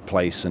of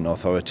place and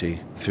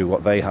authority through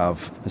what they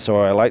have. And so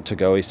where I like to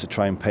go is to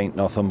try and paint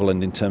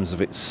Northumberland in terms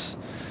of its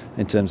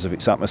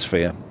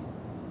atmosphere.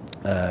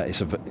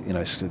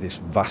 It's this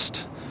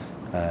vast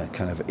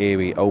kind of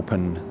eerie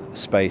open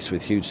space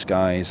with huge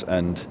skies,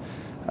 and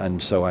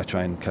so I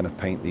try and kind of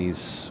paint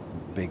these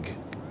big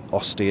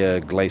austere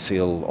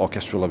glacial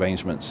orchestral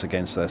arrangements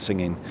against their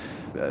singing.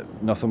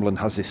 Northumberland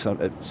has this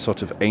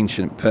sort of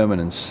ancient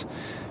permanence,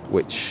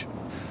 which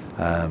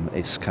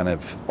is kind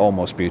of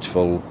almost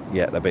beautiful,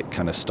 yet a bit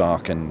kind of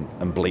stark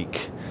and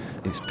bleak.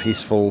 It's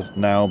peaceful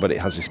now, but it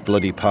has this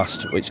bloody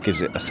past, which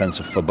gives it a sense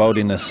of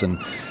forebodingness, and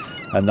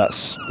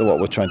that's what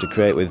we're trying to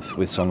create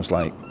with songs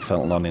like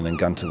Felton Lonin and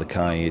Gan to the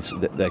Kai. Is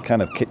they're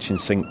kind of kitchen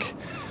sink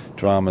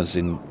dramas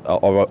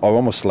or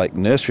almost like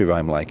nursery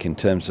rhyme like in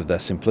terms of their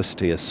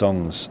simplicity as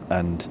songs,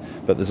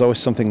 but there's always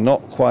something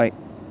not quite.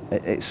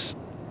 It's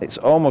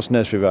almost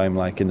nursery rhyme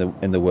like in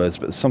the words,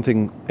 but there's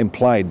something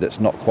implied that's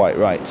not quite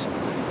right.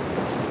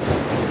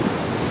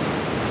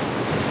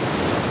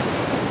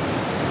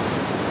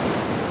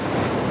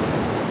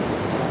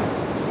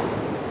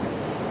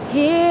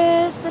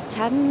 Here's the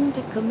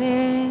tender come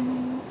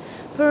in,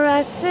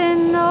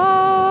 pressing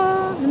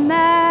all the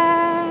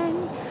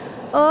man.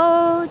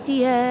 Oh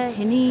dear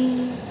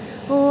hinny,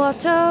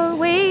 what a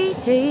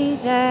weighty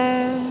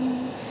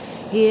then.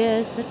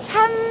 Here's the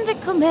tender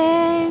come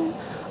in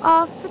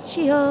off a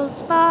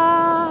Shields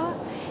bar.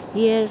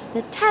 Here's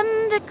the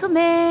tender come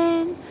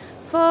in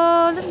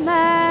for the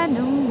man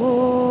of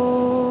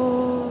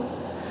war.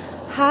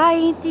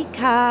 Hide the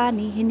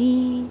canny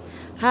hinny,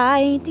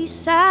 hide the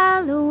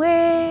sail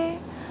away,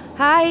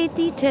 hide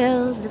thee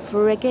till the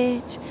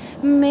frigate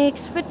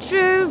makes for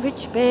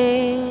Druridge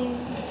Bay.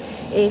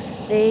 If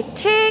they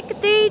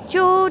take thee,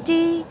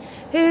 Geordie,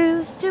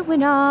 who's to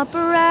win our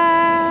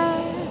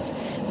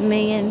bread?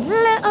 Me and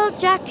little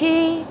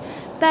Jackie,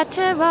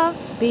 better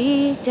off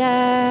be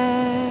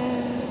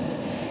dead.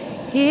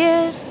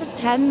 Here's the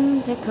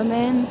tender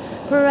coming,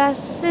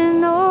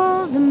 pressing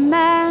all the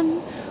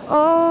men.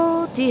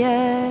 Oh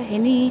dear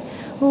hinny,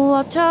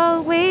 what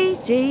a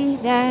weighty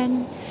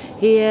then.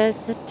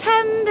 Here's the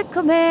tender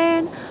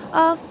coming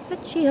off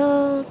a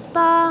Shields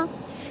bar.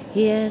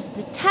 Here's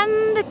the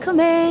tender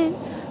coming,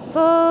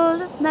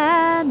 full of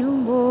men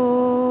and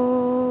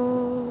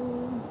war.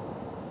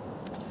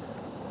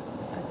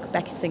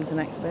 Becky sings the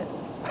next bit.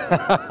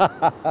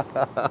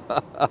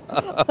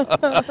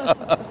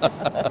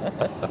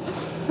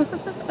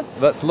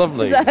 That's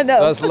lovely. I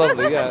know. That's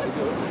lovely, yeah.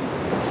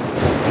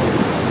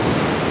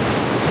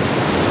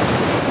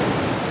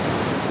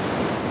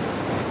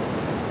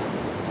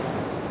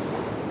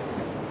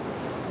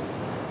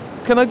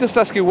 Can I just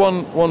ask you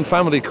one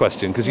family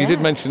question? Because you did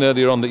Yeah. mention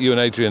earlier on that you and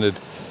Adrian had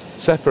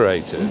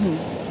separated.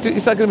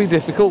 Is that going to be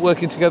difficult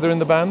working together in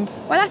the band?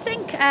 Well, I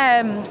think,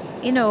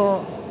 you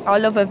know, our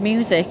love of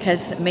music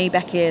as me,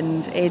 Becky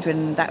and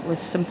Adrian, that was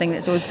something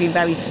that's always been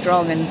very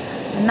strong, and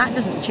that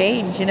doesn't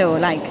change, you know,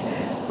 like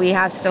we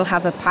still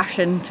have a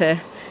passion to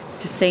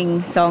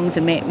sing songs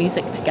and make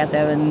music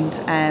together,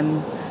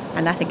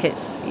 and I think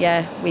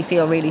we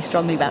feel really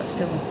strongly about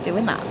still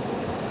doing that.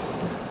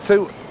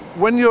 So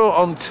when you're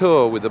on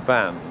tour with a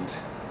band,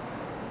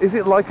 is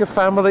it like a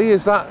family?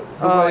 Is that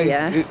the way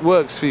it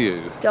works for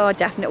you? Oh,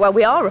 definitely. Well,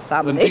 we are a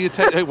family. And do you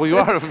take? Well, you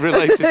are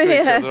related to each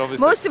Yeah, other,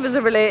 obviously. most of us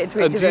are related to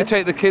each And other. do you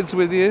take the kids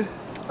with you?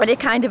 Well,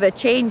 it's kind of a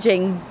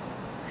changing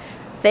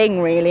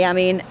thing, really. I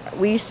mean,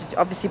 we used to,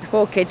 obviously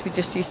before kids, we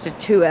just used to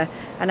tour,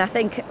 and I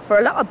think for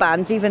a lot of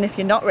bands, even if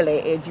you're not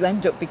related, you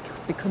end up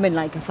becoming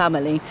like a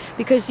family,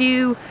 because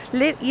you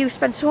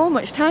spend so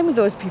much time with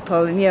those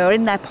people, and you're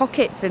in their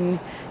pockets, and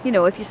you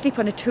know, if you sleep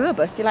on a tour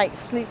bus, you're like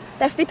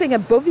they're sleeping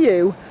above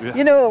you,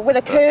 you know, with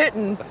a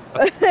curtain.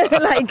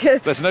 Like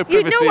there's no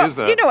privacy, is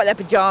there? You know what their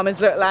pajamas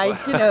look like,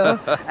 you know.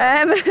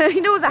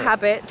 You know the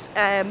habits.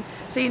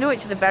 So you know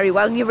each other very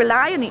well, and you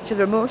rely on each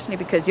other emotionally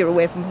because you're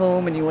away from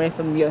home and you're away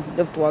from your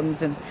loved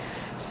ones, and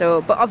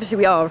so. But obviously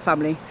we are a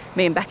family.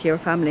 Me and Becky are a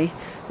family.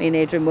 Me and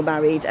Adrian were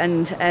married,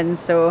 and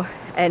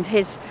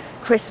his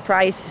Chris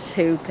Price,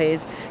 who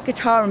plays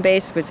guitar and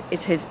bass,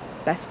 is his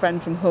best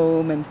friend from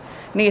home, and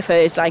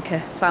Niamh is like a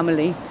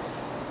family,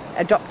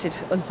 adopted,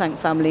 unthanked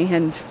family,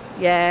 and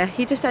yeah,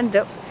 he just ended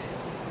up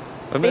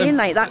being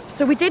like that.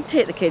 So we did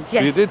take the kids.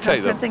 Yes, you did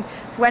take them. Something.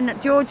 When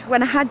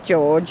I had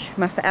George,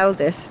 my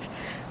eldest,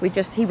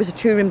 he was a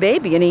touring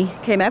baby, and he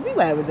came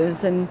everywhere with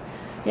us, and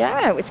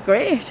yeah, it was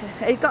great.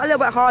 It got a little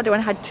bit harder when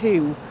I had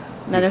two,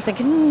 and then I was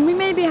thinking we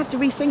maybe have to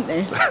rethink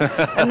this.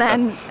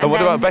 And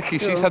what about Becky?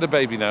 She's had a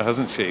baby now,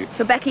 hasn't she?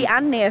 So Becky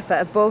and Niamh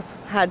have both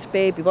had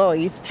baby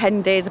boys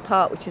 10 days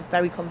apart, which is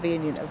very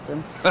convenient of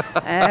them.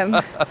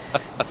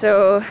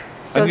 So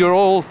and you're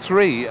all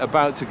three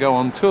about to go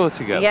on tour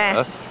together.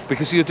 Yes.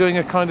 Because you're doing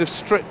a kind of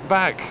stripped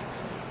back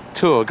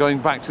tour, going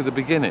back to the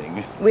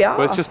beginning. We are.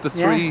 Where it's just the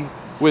three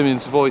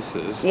women's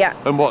voices. Yeah.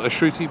 And what, a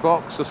Shruti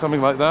box or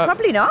something like that?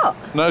 Probably not.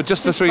 No,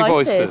 just the three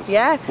voices.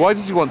 Yeah. Why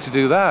did you want to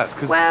do that?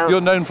 Because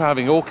you're known for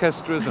having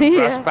orchestras and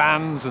brass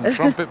bands and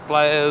trumpet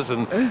players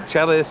and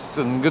cellists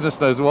and goodness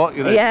knows what,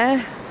 you know.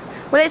 Yeah.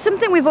 Well, it's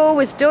something we've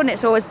always done.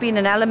 It's always been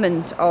an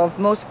element of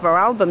most of our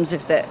albums,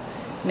 is that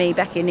me,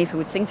 Becky and Niamh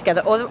would sing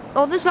together.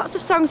 Or there's lots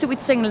of songs that we'd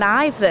sing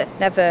live that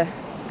never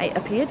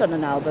appeared on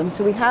an album.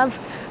 So we have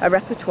a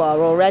repertoire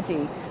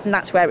already. And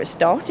that's where it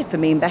started for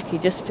me and Becky,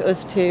 just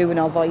us two and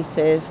our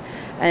voices.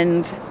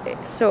 And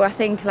so I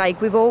think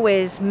like we've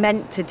always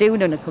meant to do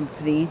an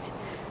unaccompanied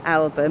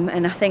album,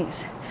 and I think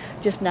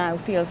just now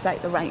feels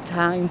like the right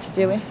time to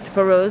do it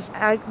for us.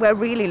 We're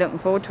really looking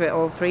forward to it,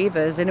 all three of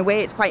us. In a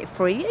way, it's quite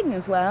freeing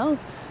as well.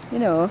 You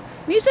know,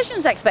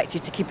 musicians expect you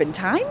to keep in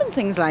time and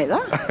things like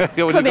that.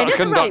 Yeah, when you've got a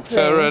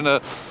conductor and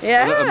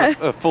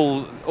a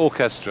full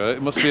orchestra,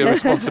 it must be a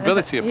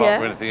responsibility apart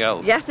from anything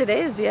else. Yes, it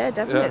is. Yeah,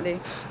 definitely. Yeah.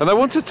 And I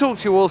want to talk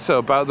to you also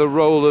about the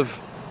role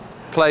of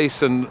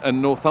Place and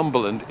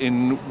Northumberland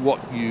in what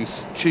you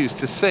choose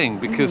to sing,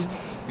 because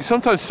you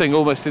sometimes sing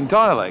almost in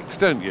dialects,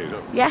 don't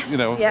you? Yes. You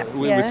know,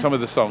 with some of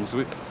the songs,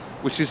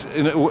 which is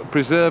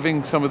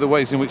preserving some of the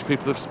ways in which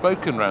people have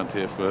spoken around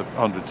here for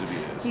hundreds of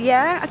years.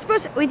 Yeah, I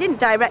suppose we didn't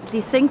directly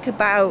think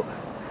about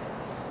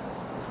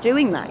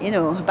doing that, you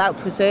know, about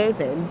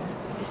preserving.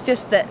 It's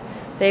just that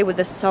they were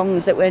the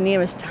songs that were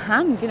nearest to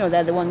hand, you know,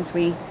 they're the ones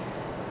we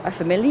are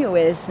familiar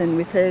with and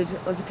we've heard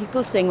other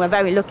people sing. We're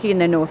very lucky in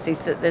the North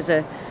East that there's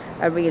a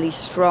really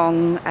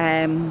strong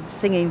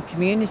singing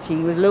community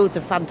with loads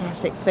of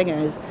fantastic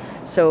singers.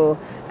 So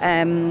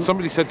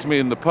somebody said to me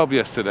in the pub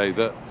yesterday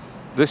that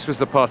this was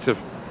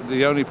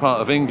the only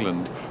part of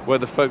England where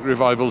the folk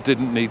revival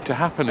didn't need to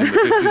happen in the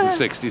 50s and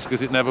 60s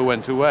because it never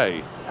went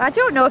away. I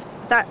don't know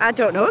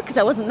because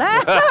I wasn't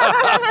there.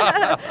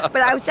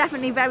 But I was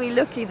definitely very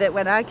lucky that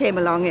when I came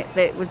along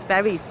it was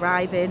very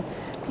thriving.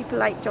 People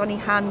like Johnny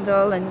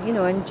Handel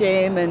and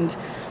Jim, and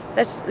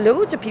there's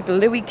loads of people,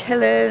 Louis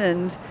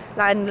Killen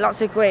and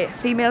lots of great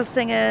female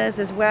singers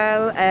as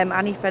well,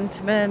 Annie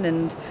Fentiman,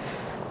 and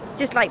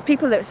just like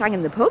people that sang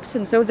in the pubs.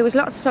 And so there was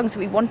lots of songs that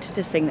we wanted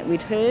to sing that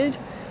we'd heard.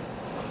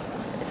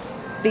 It's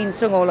been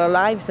sung all our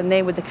lives, and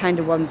they were the kind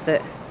of ones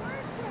that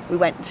we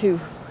went to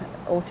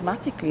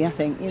automatically, I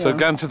think. You know. So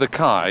Gan to the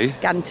Kai.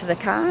 Gan to the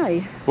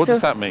Kai. What does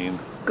that mean?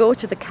 Go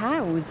to the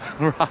cows.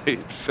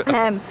 Right.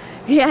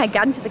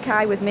 Gan to the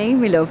Kai with me,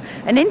 we love.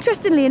 And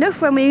interestingly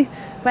enough, when we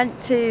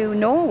went to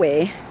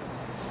Norway,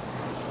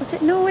 was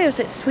it Norway or was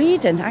it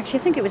Sweden? Actually,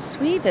 I think it was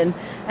Sweden.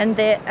 And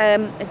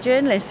a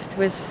journalist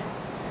was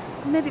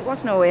maybe it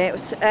was Norway. It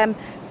was,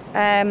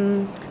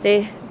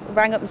 they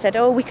rang up and said,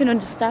 "Oh, we can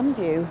understand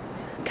you."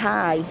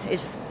 Kai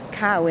is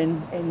cow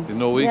in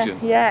Norwegian.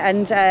 Yeah,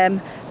 and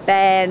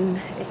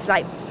Ben, it's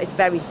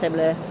very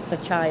similar for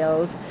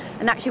child.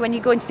 And actually, when you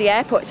go into the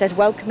airport, it says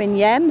 "Welcome in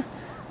Yem,"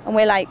 and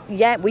we're like,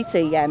 "Yeah, we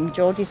say Yem."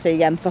 Geordie say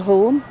Yem for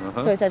home,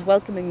 so it says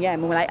 "Welcome in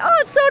Yem," and we're like, "Oh,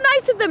 it's so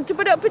nice of them to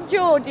put up in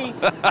Geordie."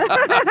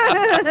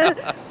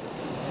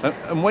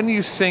 And when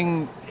you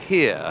sing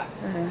here,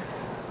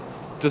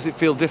 does it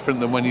feel different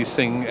than when you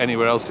sing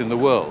anywhere else in the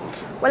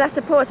world? Well, I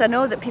suppose I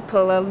know that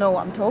people will know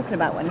what I'm talking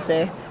about when I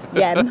say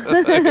Yem.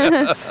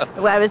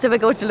 Whereas if I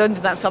go to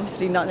London, that's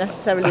obviously not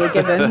necessarily a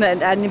given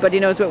that anybody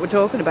knows what we're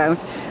talking about.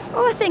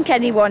 Oh, I think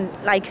anyone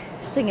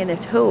singing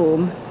at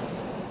home,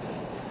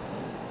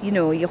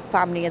 your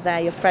family are there,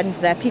 your friends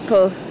are there,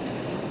 people,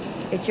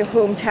 it's your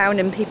hometown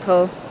and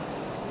people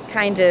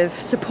kind of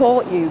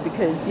support you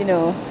because,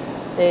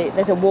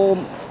 there's a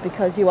warmth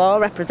because you are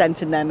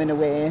representing them in a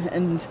way,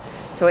 and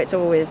so it's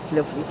always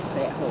lovely to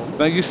play at home.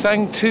 Now, you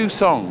sang 2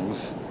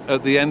 songs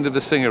at the end of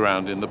the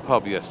sing-around in the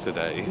pub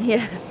yesterday.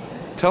 Yeah.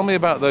 Tell me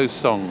about those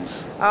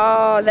songs.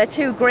 Oh, they're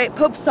 2 great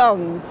pub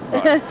songs.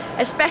 Right.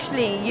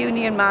 Especially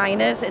Union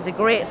Miners is a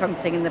great song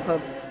to sing in the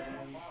pub.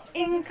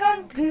 In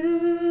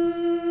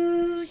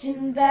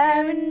conclusion,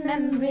 bear in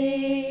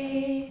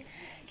memory,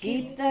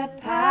 keep the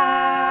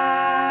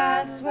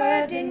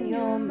password in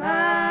your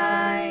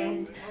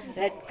mind,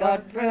 that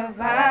God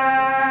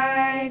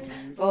provides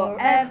for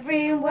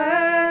every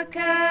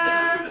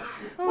worker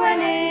when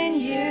in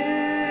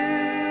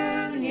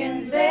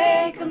unions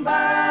they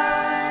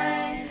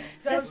combine.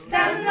 So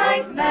stand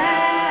like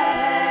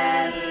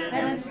men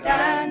and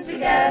stand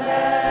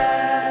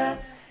together,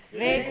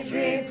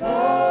 victory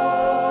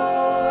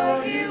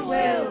for you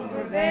will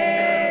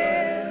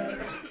prevail.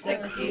 So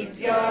keep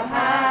your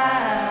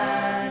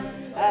hand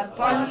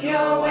upon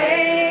your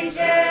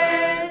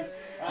wages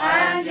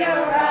and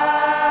your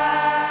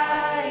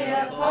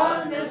eye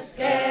upon the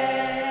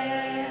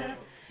scale.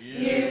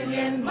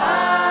 Union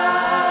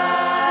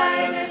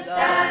miners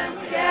stand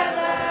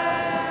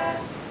together.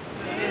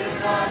 Do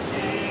not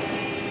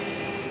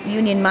leave.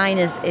 Union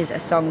Miners is a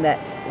song that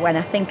when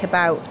I think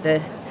about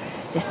the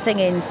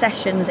singing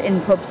sessions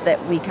in pubs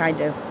that we kind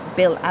of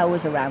built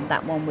ours around,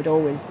 that one would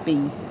always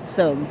be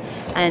sung.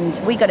 And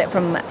we got it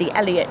from the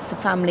Elliots, a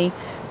family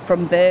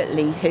from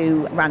Birtley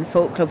who ran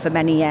folk club for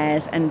many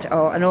years and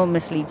are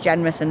enormously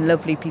generous and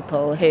lovely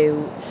people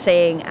who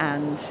sing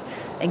and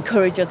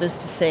encourage others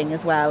to sing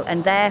as well.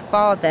 And their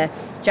father,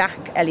 Jack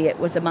Elliott,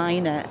 was a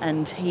miner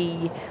and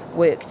he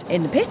worked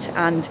in the pit.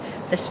 And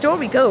the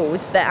story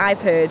goes that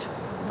I've heard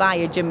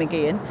via Jim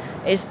McGeehan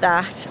is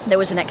that there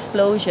was an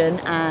explosion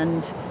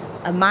and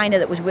a miner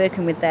that was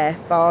working with their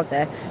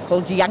father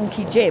called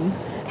Yankee Jim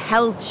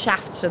held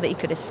shaft so that he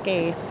could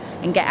escape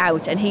and get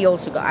out, and he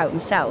also got out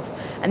himself,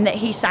 and that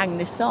he sang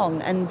this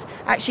song. And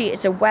actually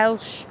it's a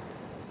Welsh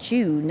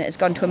tune that has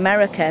gone to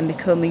America and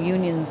become a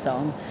Union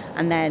song,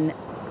 and then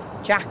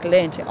Jack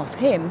learnt it off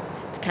him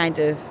to kind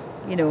of,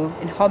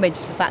 in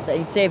homage to the fact that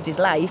he'd saved his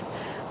life,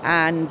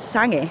 and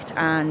sang it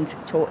and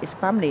taught his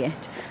family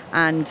it.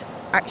 And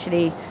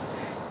actually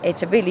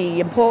it's a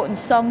really important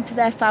song to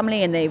their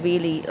family, and they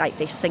really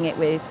they sing it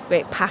with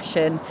great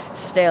passion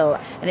still,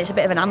 and it's a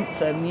bit of an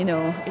anthem.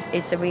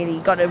 It's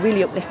got a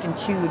really uplifting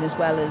tune as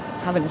well as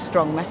having a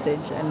strong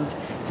message, and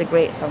it's a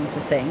great song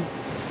to sing.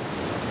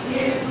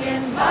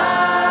 Union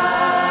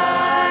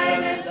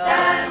miners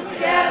stand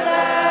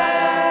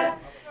together,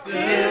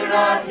 do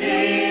not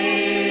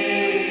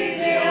heed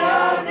the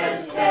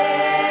owner's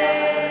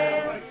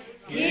tale,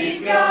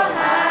 keep your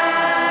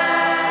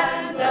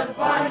hand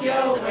upon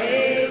your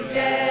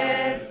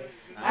wages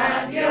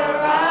and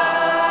your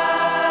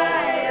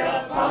eye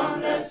upon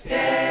the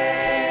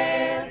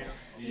scale.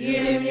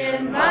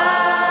 Union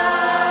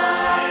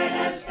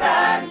miners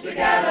stand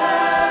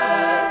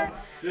together,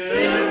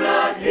 do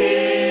not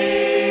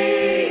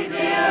heed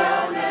the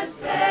owner's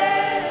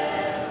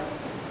tale.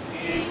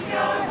 Keep your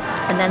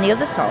hand. And then the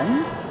other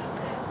song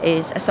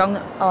is a song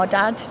our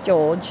dad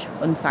George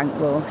Unthank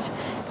wrote,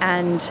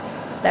 and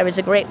there is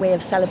a great way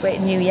of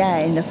celebrating New Year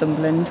in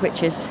Northumberland,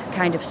 which is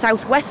kind of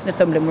southwest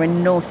Northumberland. We're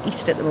in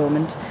northeast at the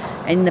moment,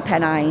 in the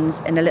Pennines,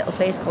 in a little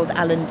place called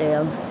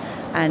Allendale.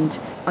 And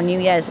on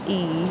New Year's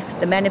Eve,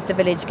 the men of the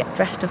village get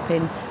dressed up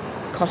in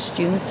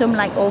costumes, some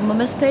like Old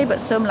Mummers Play, but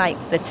some like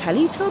the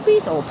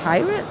Teletubbies or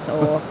Pirates,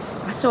 or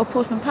I saw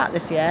Postman Pat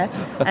this year,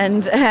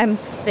 and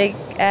they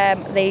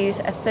use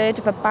a third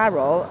of a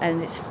barrel,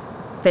 and it's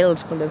filled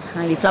full of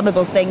highly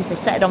flammable things. They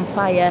set it on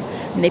fire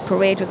and they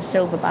parade with a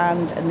silver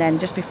band, and then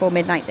just before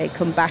midnight they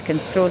come back and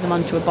throw them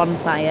onto a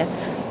bonfire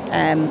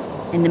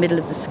in the middle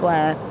of the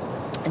square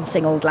and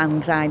sing Auld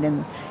Lang Syne,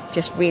 and it's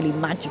just really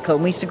magical.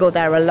 And we used to go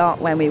there a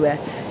lot when we were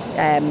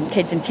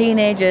kids and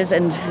teenagers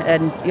and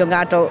young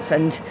adults,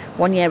 and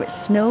one year it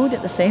snowed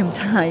at the same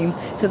time,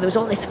 so there was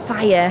all this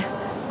fire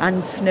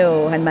and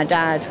snow, and my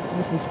dad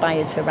was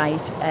inspired to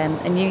write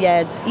a New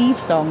Year's Eve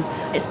song.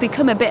 It's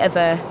become a bit of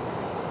a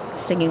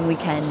singing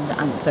weekend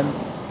anthem.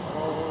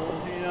 All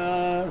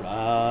year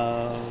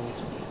round,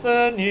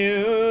 the the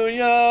new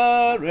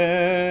year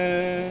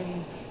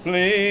in.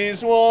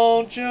 Please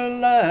won't you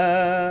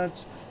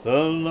let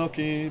the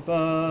lucky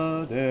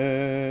bird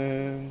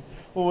in,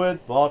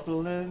 with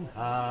bottle in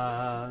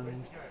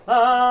hand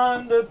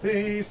and a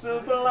piece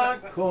of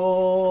black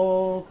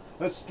coal,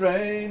 a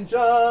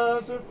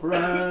stranger's a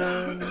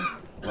friend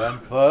when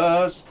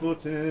first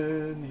put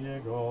in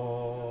you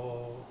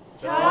go.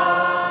 It's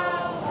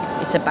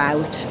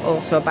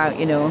also about,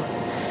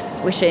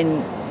 wishing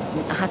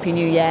a happy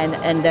new year,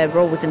 and they're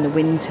always in the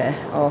winter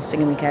or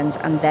singing weekends,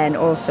 and then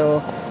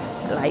also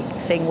like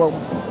saying, well,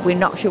 we're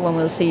not sure when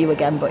we'll see you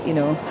again, but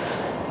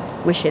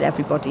wishing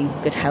everybody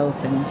good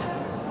health, and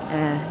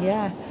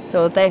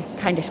so they're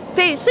kind of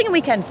singing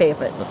weekend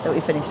favourites that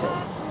we finished with.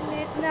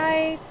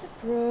 Midnight's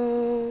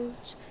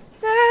approach,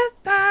 the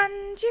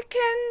band you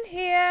can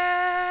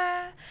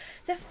hear,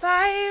 the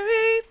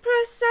fiery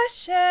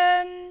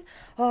procession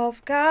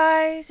of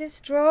guises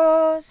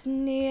draws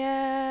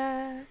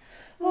near,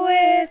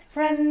 with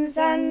friends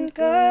and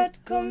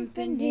good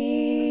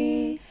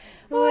company,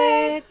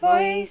 with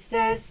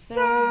voices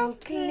so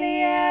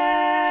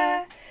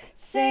clear,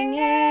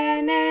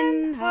 singing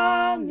in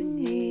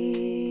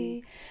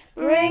harmony,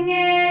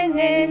 bringing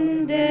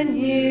in the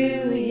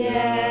new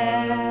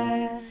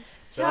year.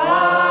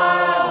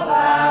 Tar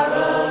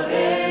barrel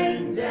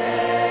in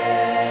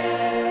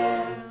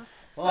dale,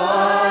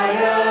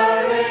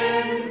 fire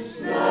in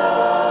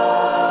snow,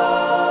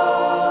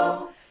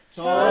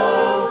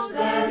 toast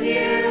the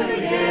new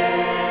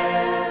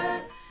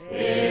year,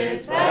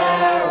 bid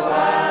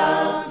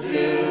farewell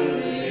to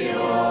the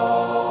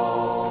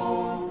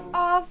old.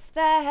 Of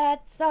the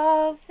heads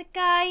of the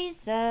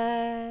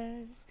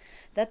geysers,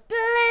 the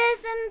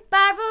blazing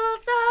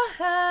barrels are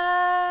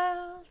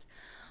hurled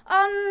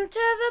onto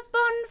the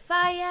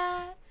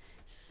bonfire,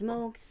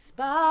 smoke,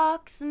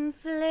 sparks and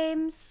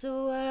flames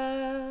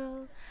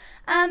swirl.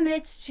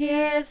 Amidst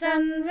cheers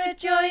and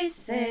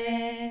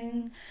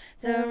rejoicing,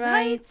 the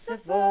rites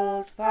of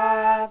old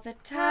Father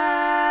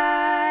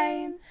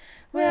Time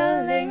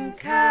will link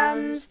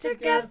hands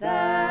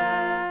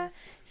together,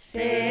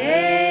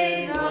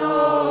 sing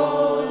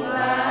old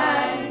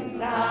lang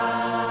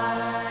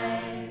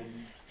syne.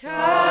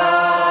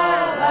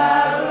 Tar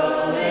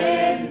barrel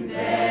in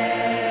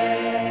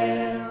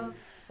dale,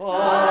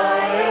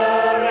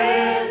 fire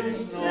in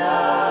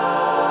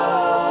snow,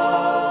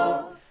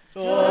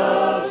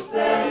 toast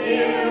the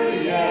new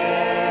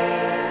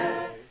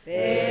year,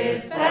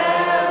 bid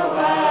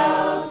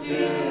farewell to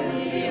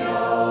the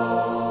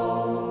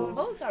old.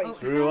 Oh, sorry.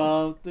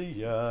 Throughout the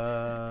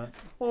year,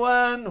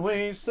 when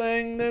we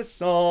sing this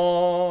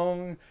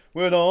song,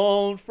 with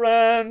old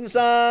friends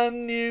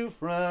and new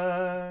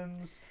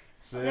friends,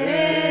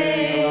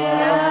 sing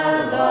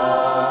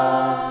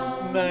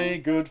along. May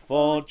good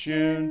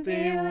fortune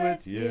be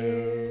with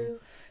you,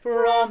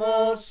 from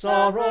all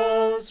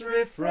sorrows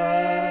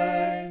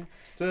refrain,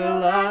 till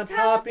that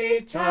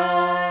happy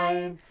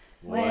time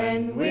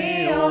when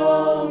we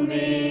all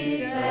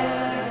meet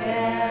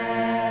again.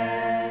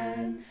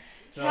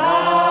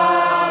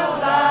 Tar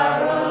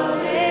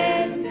barrel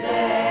in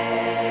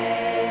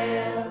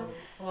dale,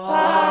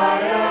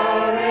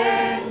 fire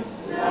in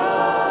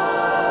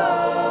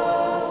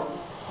snow,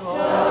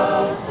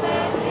 toast the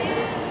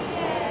new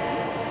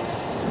year.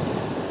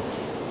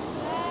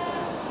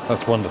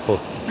 That's wonderful.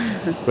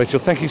 Rachel,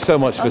 thank you so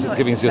much for no,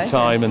 giving it's us a your pleasure.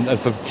 time and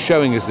for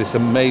showing us this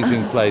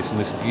amazing place and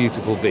this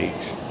beautiful beach.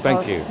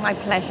 Thank you. My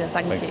pleasure,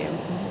 thank Thank you.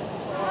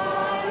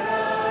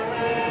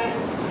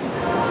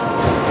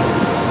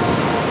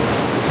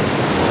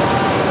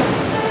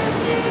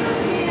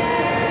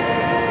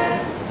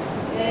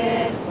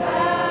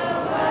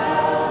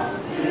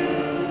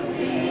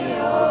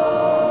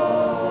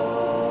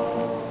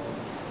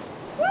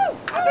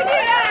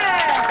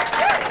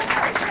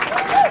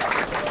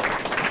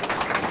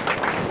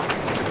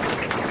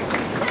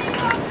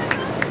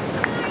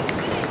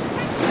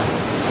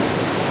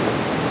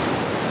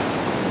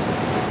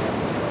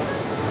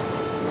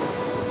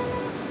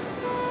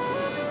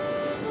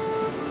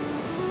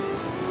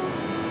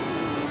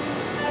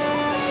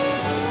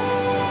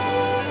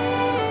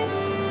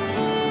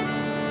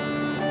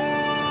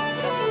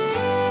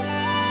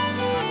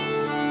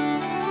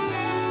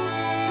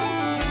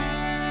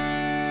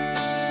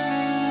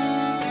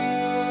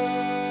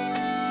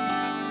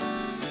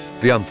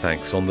 The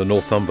Unthanks on the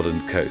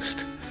Northumberland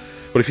coast.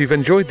 Well, if you've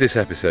enjoyed this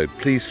episode,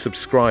 please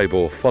subscribe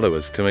or follow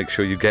us to make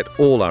sure you get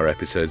all our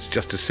episodes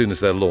just as soon as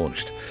they're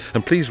launched.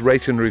 And please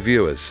rate and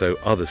review us so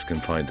others can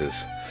find us.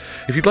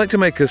 If you'd like to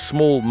make a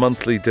small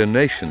monthly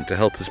donation to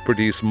help us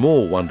produce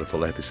more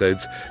wonderful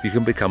episodes, you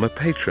can become a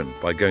patron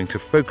by going to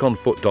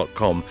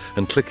folkonfoot.com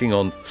and clicking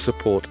on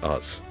Support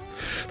Us.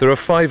 There are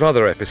 5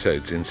 other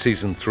episodes in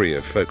Season 3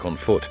 of Folk on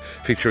Foot,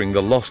 featuring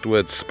the Lost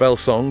Words spell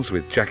songs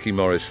with Jackie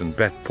Morris and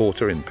Beth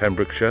Porter in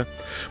Pembrokeshire,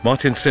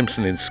 Martin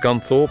Simpson in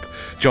Scunthorpe,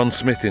 John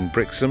Smith in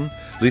Brixham,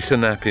 Lisa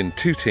Knapp in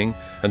Tooting,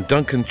 and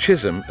Duncan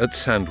Chisholm at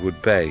Sandwood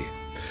Bay.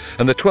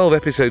 And the 12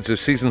 episodes of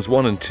Seasons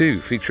 1 and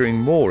 2, featuring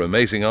more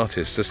amazing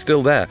artists, are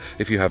still there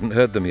if you haven't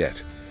heard them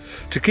yet.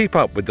 To keep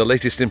up with the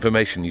latest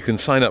information, you can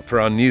sign up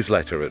for our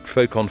newsletter at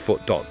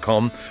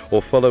folkonfoot.com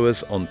or follow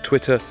us on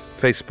Twitter,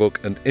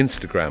 Facebook and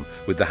Instagram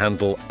with the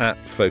handle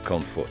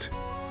 @FolkOnFoot.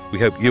 We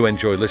hope you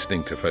enjoy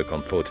listening to Folk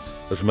on Foot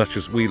as much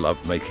as we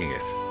love making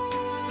it.